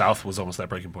 Like South was almost that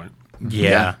breaking point.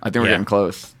 Yeah. I think we're getting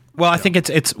close. Well, I think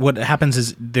it's what happens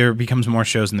is there becomes more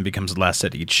shows and there becomes less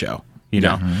at each show.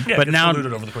 Yeah, but now, over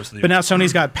the course of the year. now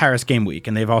Sony's got Paris Game Week,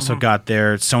 and they've also got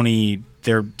their Sony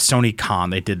Con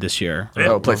they did this year.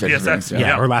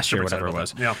 PlayStation. Or last year, whatever it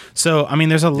was. Yeah. So I mean,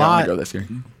 there's a lot. Go this year.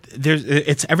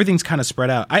 Everything's kind of spread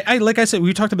out. I like I said,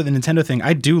 we talked about the Nintendo thing.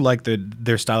 I do like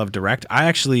their style of Direct.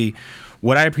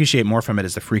 What I appreciate more from it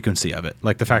is the frequency of it,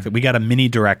 like the fact that we got a mini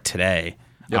Direct today.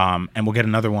 And we'll get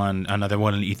another one in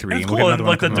E3. And it's cool. We'll get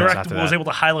like the Direct was able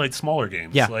to highlight smaller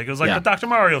games. Yeah. Like it was like the Dr.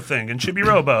 Mario thing and Chibi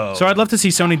Robo. So I'd love to see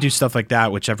Sony do stuff like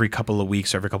that, which every couple of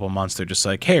weeks or every couple of months they're just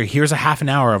like, hey, here's a half an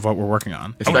hour of what we're working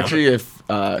on. Especially if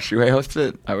Shuhei hosts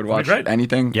it, I would watch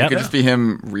anything. Yep. It could just be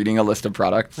him reading a list of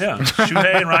products. Yeah,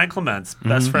 Shuhei and Ryan Clements,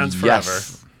 best friends forever.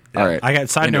 Yes. All right. I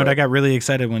got really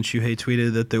excited when Shuhei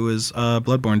tweeted that there was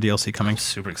Bloodborne DLC coming.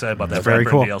 Super excited about that. Very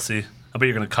cool. DLC. I bet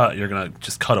you're gonna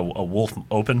just cut a wolf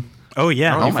open. Oh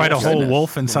yeah, you fight a whole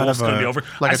wolf inside of gonna be over.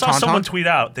 Like I saw someone tweet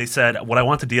out. They said, "What I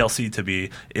want the DLC to be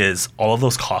is all of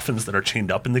those coffins that are chained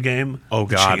up in the game. Oh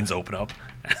the god, chains open up."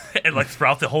 And like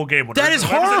throughout the whole game, that is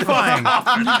horrifying.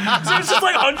 So it's just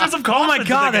like hundreds of coffins. Oh my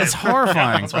god, that's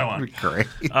horrifying. That's what I want. Great.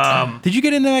 Did you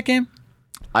get into that game?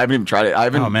 I haven't even tried it. I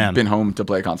haven't been home to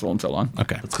play a console in so long.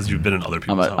 Okay, that's because you've been in other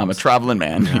people's homes. I'm a traveling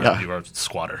man. Yeah. You are a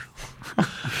squatter.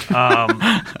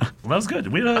 That was good.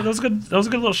 That was good. That was a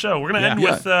good little show. We're gonna end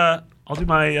with. I'll do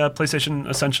my PlayStation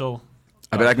Essential.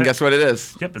 I bet I can guess what it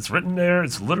is. Yep, it's written there.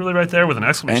 It's literally right there with an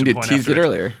exclamation point. And you teased it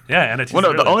earlier. Yeah, and I teased it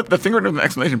earlier. The thing with an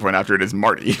exclamation point after it is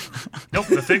Marty. Nope,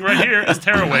 the thing right here is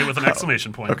Tearaway with an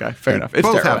exclamation point. Okay, fair enough. It's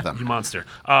Both Tearaway. have them. You monster.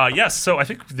 Yes, so I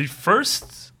think the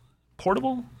first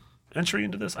portable entry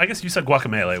into this. I guess you said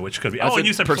Guacamelee, which could be. And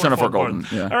you said Persona 4 Golden.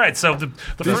 Yeah. All right, so the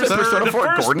first Persona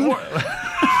 4 Gordon.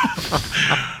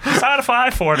 Sci-fi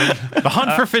for it. The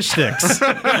Hunt for Fish Sticks.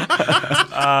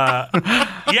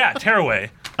 Yeah,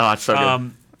 Tearaway. Oh, it's so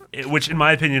good. Which, in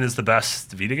my opinion, is the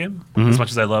best Vita game. As much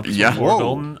as I love Yeah. War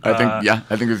Golden, I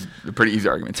think it's a pretty easy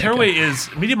argument. to make. Tearaway is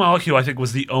Media Molecule. I think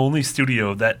was the only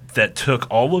studio that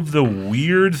took all of the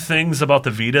weird things about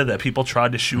the Vita that people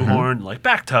tried to shoehorn, like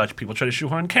backtouch. People tried to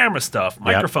shoehorn camera stuff,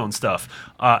 microphone stuff,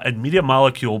 and Media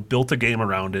Molecule built a game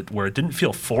around it where it didn't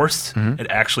feel forced. It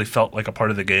actually felt like a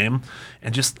part of the game,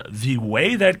 and just the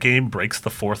way that game breaks the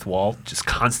fourth wall, just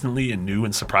constantly in new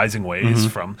and surprising ways.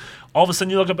 From all of a sudden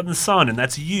you look up in the sun and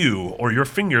that's you, or your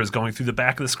finger is going through the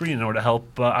back of the screen in order to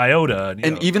help Iota.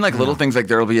 And even like little things, like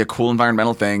there'll be a cool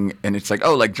environmental thing, and it's like,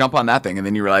 oh, like jump on that thing, and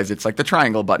then you realize it's like the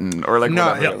triangle button, or like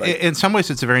whatever. Like, in some ways,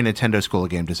 it's a very Nintendo school of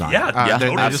game design. Yeah, they're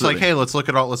totally. just like, hey, let's look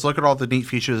at all the neat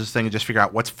features of this thing and just figure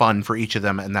out what's fun for each of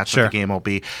them, and that's what the game will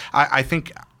be. I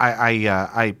think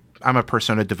I'm a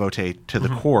Persona devotee to the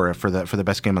core for the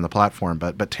best game on the platform,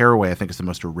 but Tearaway I think is the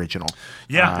most original.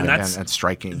 Yeah, and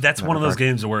striking. That's one of those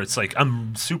games where it's like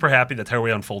I'm super happy that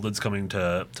Tearaway Unfolded's coming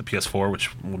to PS4, which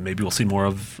maybe we'll see more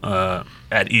of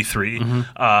at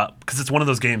E3, because it's one of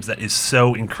those games that is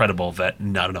so incredible that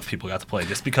not enough people got to play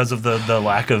just because of the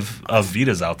lack of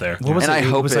Vitas out there. What was And it? I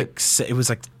hope it was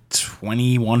like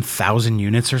 21,000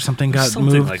 units or something got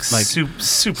Something moved. like super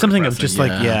something of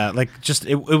impressive. just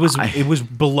it was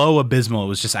below abysmal. It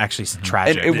was just actually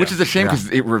tragic. which is a shame because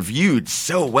it reviewed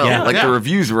so well. Yeah. Like the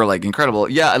reviews were like incredible.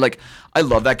 Yeah, I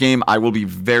love that game. I will be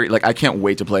I can't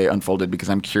wait to play Unfolded because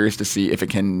I'm curious to see if it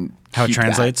can How it keep that.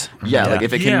 translates? Yeah, Yeah. like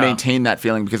if it can maintain that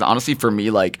feeling. Because honestly, for me,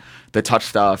 like the touch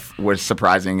stuff was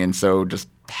surprising and so just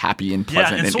happy and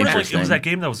pleasant and and sort of like interesting. it was that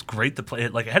game that was great to play.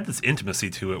 It had this intimacy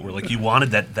to it where like you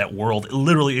wanted that world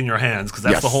literally in your hands because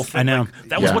that's Yes. the whole thing. I know. Like,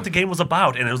 that was what the game was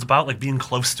about, and it was about like being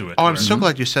close to it. Oh, I'm so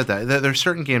glad you said that. There are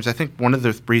certain games. I think one of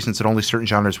the reasons that only certain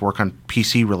genres work on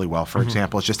PC really well, for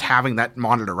example, is just having that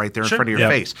monitor right there in front of your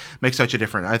face makes such a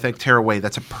difference. I think Tearaway,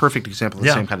 that's a perfect example of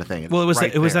the same kind of thing. Well, it was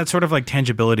right it was there. that sort of like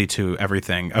tangibility to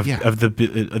everything of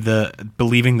the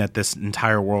believing that this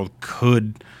entire world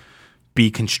could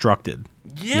be constructed.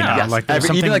 Yeah. You know, Yes. like there's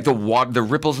Even something like the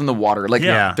ripples in the water. Like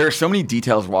Yeah. there are so many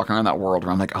details walking around that world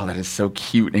where I'm like, oh, that is so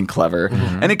cute and clever.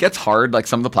 And it gets hard. Like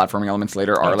some of the platforming elements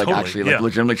later are like totally. actually like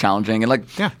legitimately challenging. And like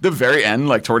the very end,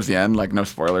 like towards the end, like no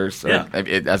spoilers,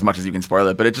 as much as you can spoil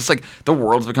it. But it's just like the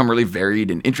world's become really varied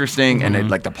and interesting, and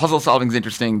like the puzzle solving is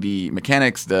interesting. The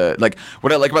mechanics,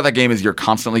 what I like about that game is you're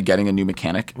constantly getting a new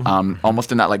mechanic,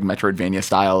 almost in that like Metroidvania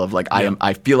style of like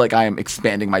I feel like I am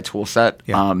expanding my tool set.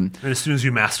 And as soon as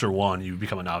you master one, you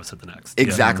become a novice at the next.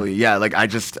 Exactly. Yeah. Like I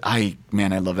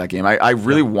love that game.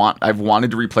 I've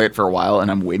wanted to replay it for a while, and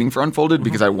I'm waiting for Unfolded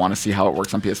because I want to see how it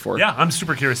works on PS4. Yeah, I'm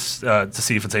super curious to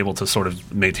see if it's able to sort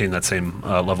of maintain that same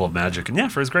level of magic. And yeah,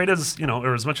 for as great as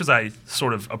or as much as I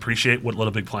sort of appreciate what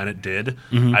Little Big Planet did,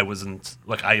 I wasn't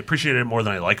like I appreciated it more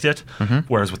than I liked it.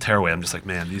 Whereas with Tearaway, I'm just like,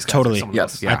 man, these guys are some of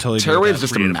Yes. the I totally agree Tearaway with is that.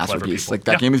 just a creative, clever masterpiece. people. Like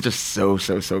that game is just so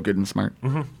good and smart.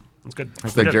 That's good.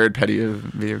 It's like Jared Petty of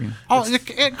video games. Oh,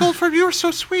 Goldford, you are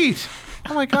so sweet.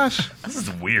 Oh my gosh. This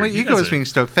is weird. My You ego guys is being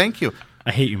stoked. Thank you.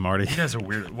 I hate you, Marty. You guys are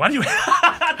weird. Why do you?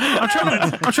 I'm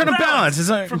trying to balance. It's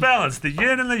like, For balance, the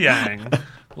yin and the yang,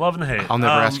 love and hate. I'll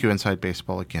never ask you inside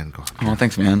baseball again, Gold. Oh,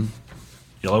 thanks, man.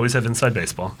 You'll always have inside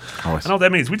baseball. Always. I know what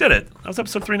that means. We did it. That was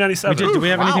episode 397. do we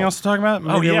have anything wow. else to talk about? Oh,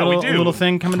 Maybe yeah, a little, we do. A little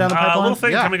thing coming down the A pipeline. little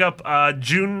thing Yeah. coming up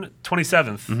June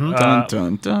 27th. Dun,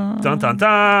 dun, dun. Dun, dun,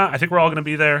 dun. I think we're all going to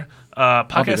be there. be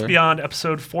Podcast there. Beyond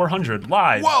episode 400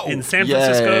 live in San Yay.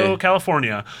 Francisco,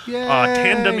 California. Yay.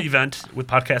 Tandem event with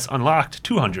Podcast Unlocked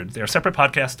 200. They are separate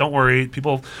podcasts. Don't worry.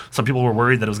 Some people were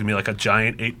worried that it was going to be like a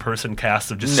giant 8-person cast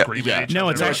of just screaming at each No,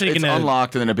 other. it's actually It's gonna-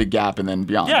 unlocked and then a big gap and then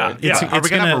beyond. Yeah, right? yeah. Are we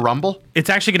going to have a rumble? It's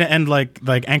actually going to end like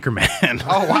Anchorman.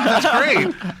 Oh, wow, that's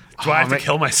great. Do I have to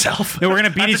kill myself? No, we're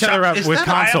gonna beat each other up is with that-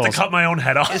 I have to consoles. cut my own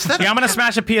head off. Yeah, I'm gonna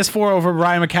smash a PS4 over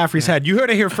Ryan McCaffrey's head. You heard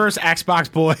it here first,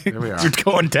 Xbox boy. we are. You're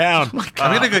going down.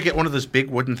 I'm going to go get one of those big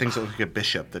wooden things that look like a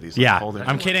bishop that he's like, Yeah, holding.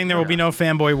 I'm kidding. There will be no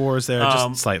fanboy wars there,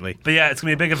 just slightly. But yeah, it's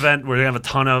going to be a big event. We're going to have a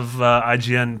ton of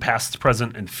IGN past,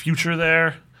 present, and future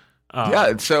there.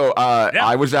 Yeah, so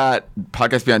I was at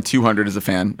Podcast Beyond 200 as a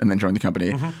fan and then joined the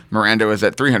company. Miranda was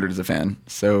at 300 as a fan.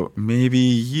 So maybe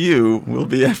you will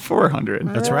be at 400.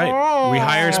 That's right. We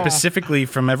hire specifically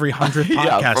from every 100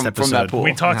 podcast from episode. that pool.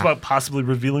 We talked about possibly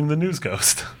revealing the News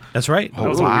Ghost. That's right. That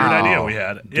was a weird idea we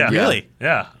had. Yeah. Really?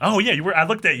 Yeah. Oh, yeah. You were. I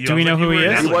looked at you. Do I we was know like, who you he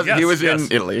were in is? Italy. He was Yes,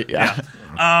 in Italy. Yeah.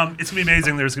 It's gonna be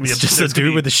amazing. There's gonna be It's just a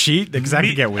dude with a sheet.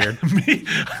 Exactly. Get weird.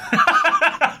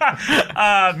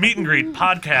 Meet and greet,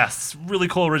 podcasts, really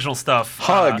cool original stuff.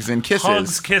 Hugs and kisses.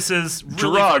 Hugs, kisses, really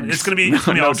Drugs. fun. It's gonna be No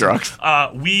awesome. drugs.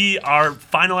 We are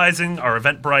finalizing our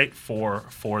Eventbrite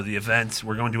for the event.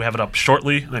 We're going to have it up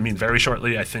shortly. I mean, very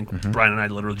shortly. I think Brian and I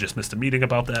literally just missed a meeting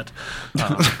about that.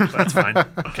 That's fine.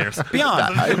 Who cares?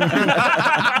 Beyond.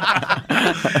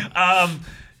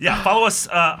 Yeah, follow us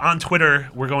on Twitter.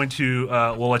 We're going to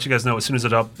we'll let you guys know as soon as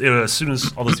as soon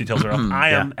as all those details are up. I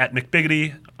am at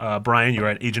McBiggity. Brian, you're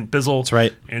at Agent Bizzle. That's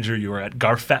right. Andrew, you are at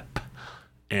Garfep.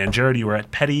 And Jared, you are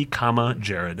at Petty,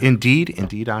 Jared.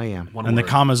 Indeed, I am. One And the word.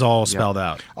 comma's all spelled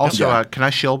out. Also, Yeah. can I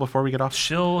shill before we get off?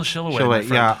 Chill away, Shill my away,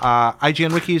 friend. yeah.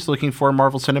 IGN Wiki is looking for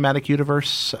Marvel Cinematic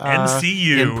Universe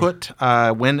MCU. input.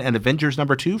 When an Avengers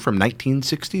 #2 from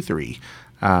 1963.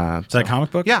 Is that a comic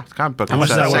book? Yeah, it's a comic book. How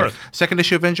much It's, is that worth? Second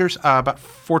issue Avengers, about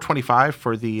 $4.25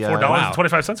 for the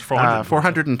 $4.25 for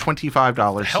 100.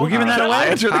 $425. Hell We're giving that no. away?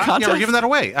 Enter the Yeah, contest. we're giving that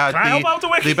away. I help out the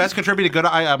wiki? The best contributor, go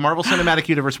to Marvel Cinematic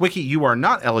Universe Wiki. You are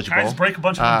not eligible. Can I just break a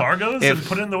bunch of embargoes and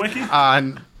put it in the wiki?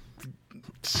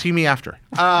 See me after.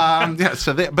 Yeah.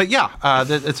 So,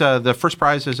 it's the first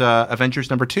prize is Avengers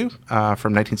 #2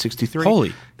 from 1963.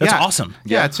 Holy, that's Yeah. awesome.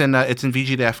 Yeah, it's in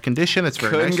VGDF condition. It's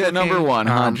very Couldn't nice get looking. number one,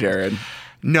 huh, Jared?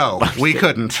 No, we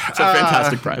couldn't. It's a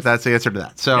fantastic prize. That's the answer to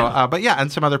that. So, but yeah,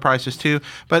 and some other prizes too.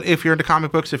 But if you're into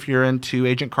comic books, if you're into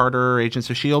Agent Carter, Agents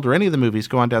of S.H.I.E.L.D., or any of the movies,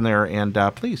 go on down there and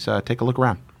please take a look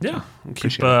around. Yeah. Keep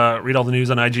Appreciate read all the news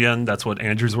on IGN. That's what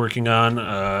Andrew's working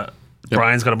on.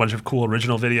 Brian's got a bunch of cool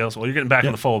original videos. Well, you're getting back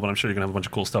in the fold, but I'm sure you're going to have a bunch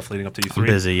of cool stuff leading up to E3. I'm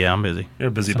busy. Yeah, I'm busy. You're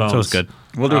busy So bones. it's good.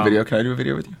 We'll do a video. Can I do a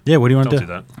video with you? Yeah, what do you want Don't to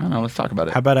do that. I don't know. Let's talk about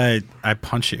it. How about I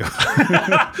punch you?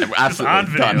 Absolutely. On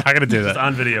video. Done. I got to do Just that.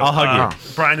 on video. I'll hug you.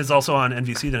 Brian is also on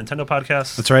NVC, the Nintendo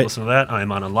podcast. That's right. Listen to that. I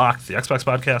am on Unlocked, the Xbox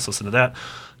podcast. Listen to that.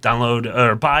 Download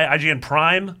or buy IGN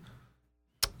Prime.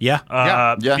 Yeah.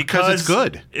 Yeah. Because it's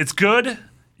good. It's good.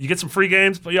 You get some free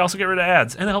games, but you also get rid of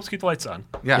ads, and it helps keep the lights on.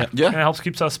 Yeah. And it Yeah. helps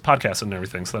keep us podcasting and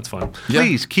everything, so that's fun.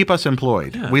 Please keep us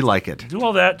employed. We like it. Do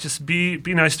all that. Just be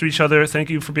nice to each other. Thank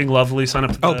you for being lovely. Sign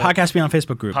up to the Podcast Beyond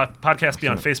Facebook group. Podcast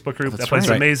Beyond Facebook group. That That's place is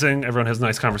right. amazing. Everyone has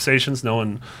nice conversations. No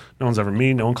one's ever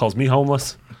mean. No one calls me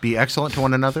homeless. Be excellent to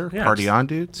one another. Yeah, Party just- on,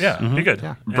 dudes. Yeah, be good.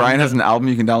 Yeah. Brian And, has an album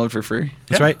you can download for free.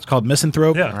 That's Yeah. right. It's called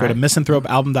Misanthrope. Yeah. Go to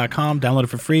misanthropealbum.com, download it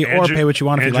for free, or pay what you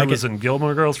want if you Andrew like was it. in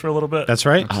Gilmore Girls for a little bit. That's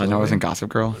right. Oh, no, I was in Gossip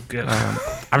Girl. Good.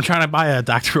 I'm trying to buy a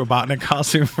Dr. Robotnik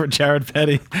costume for Jared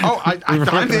Petty. Oh, I'm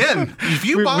in. If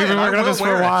you buy We've it, been I working on will this for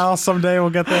wear a it. while. Someday we'll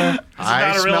get there.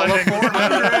 I smell a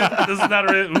 400. This is not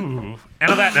a real. Ooh. And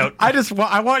on that note,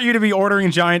 I want you to be ordering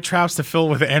giant traps to fill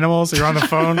with animals. You're on the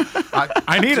phone.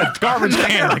 I need a garbage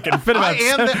can that can fit about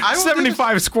I will do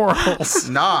 75 squirrels.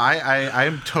 No, I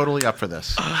am totally up for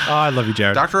this. Oh, I love you,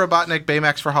 Jared. Dr. Robotnik,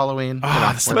 Baymax for Halloween.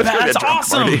 That's Let's go get that's drunk,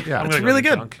 awesome. Marty. Yeah. I'm It's gonna go really get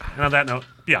good. drunk. And on that note,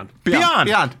 beyond. Beyond.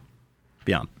 Beyond.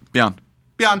 Beyond. Beyond.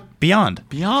 Beyond. Beyond.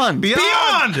 Beyond.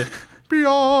 Beyond.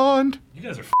 Beyond. You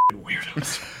guys are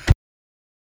weirdos.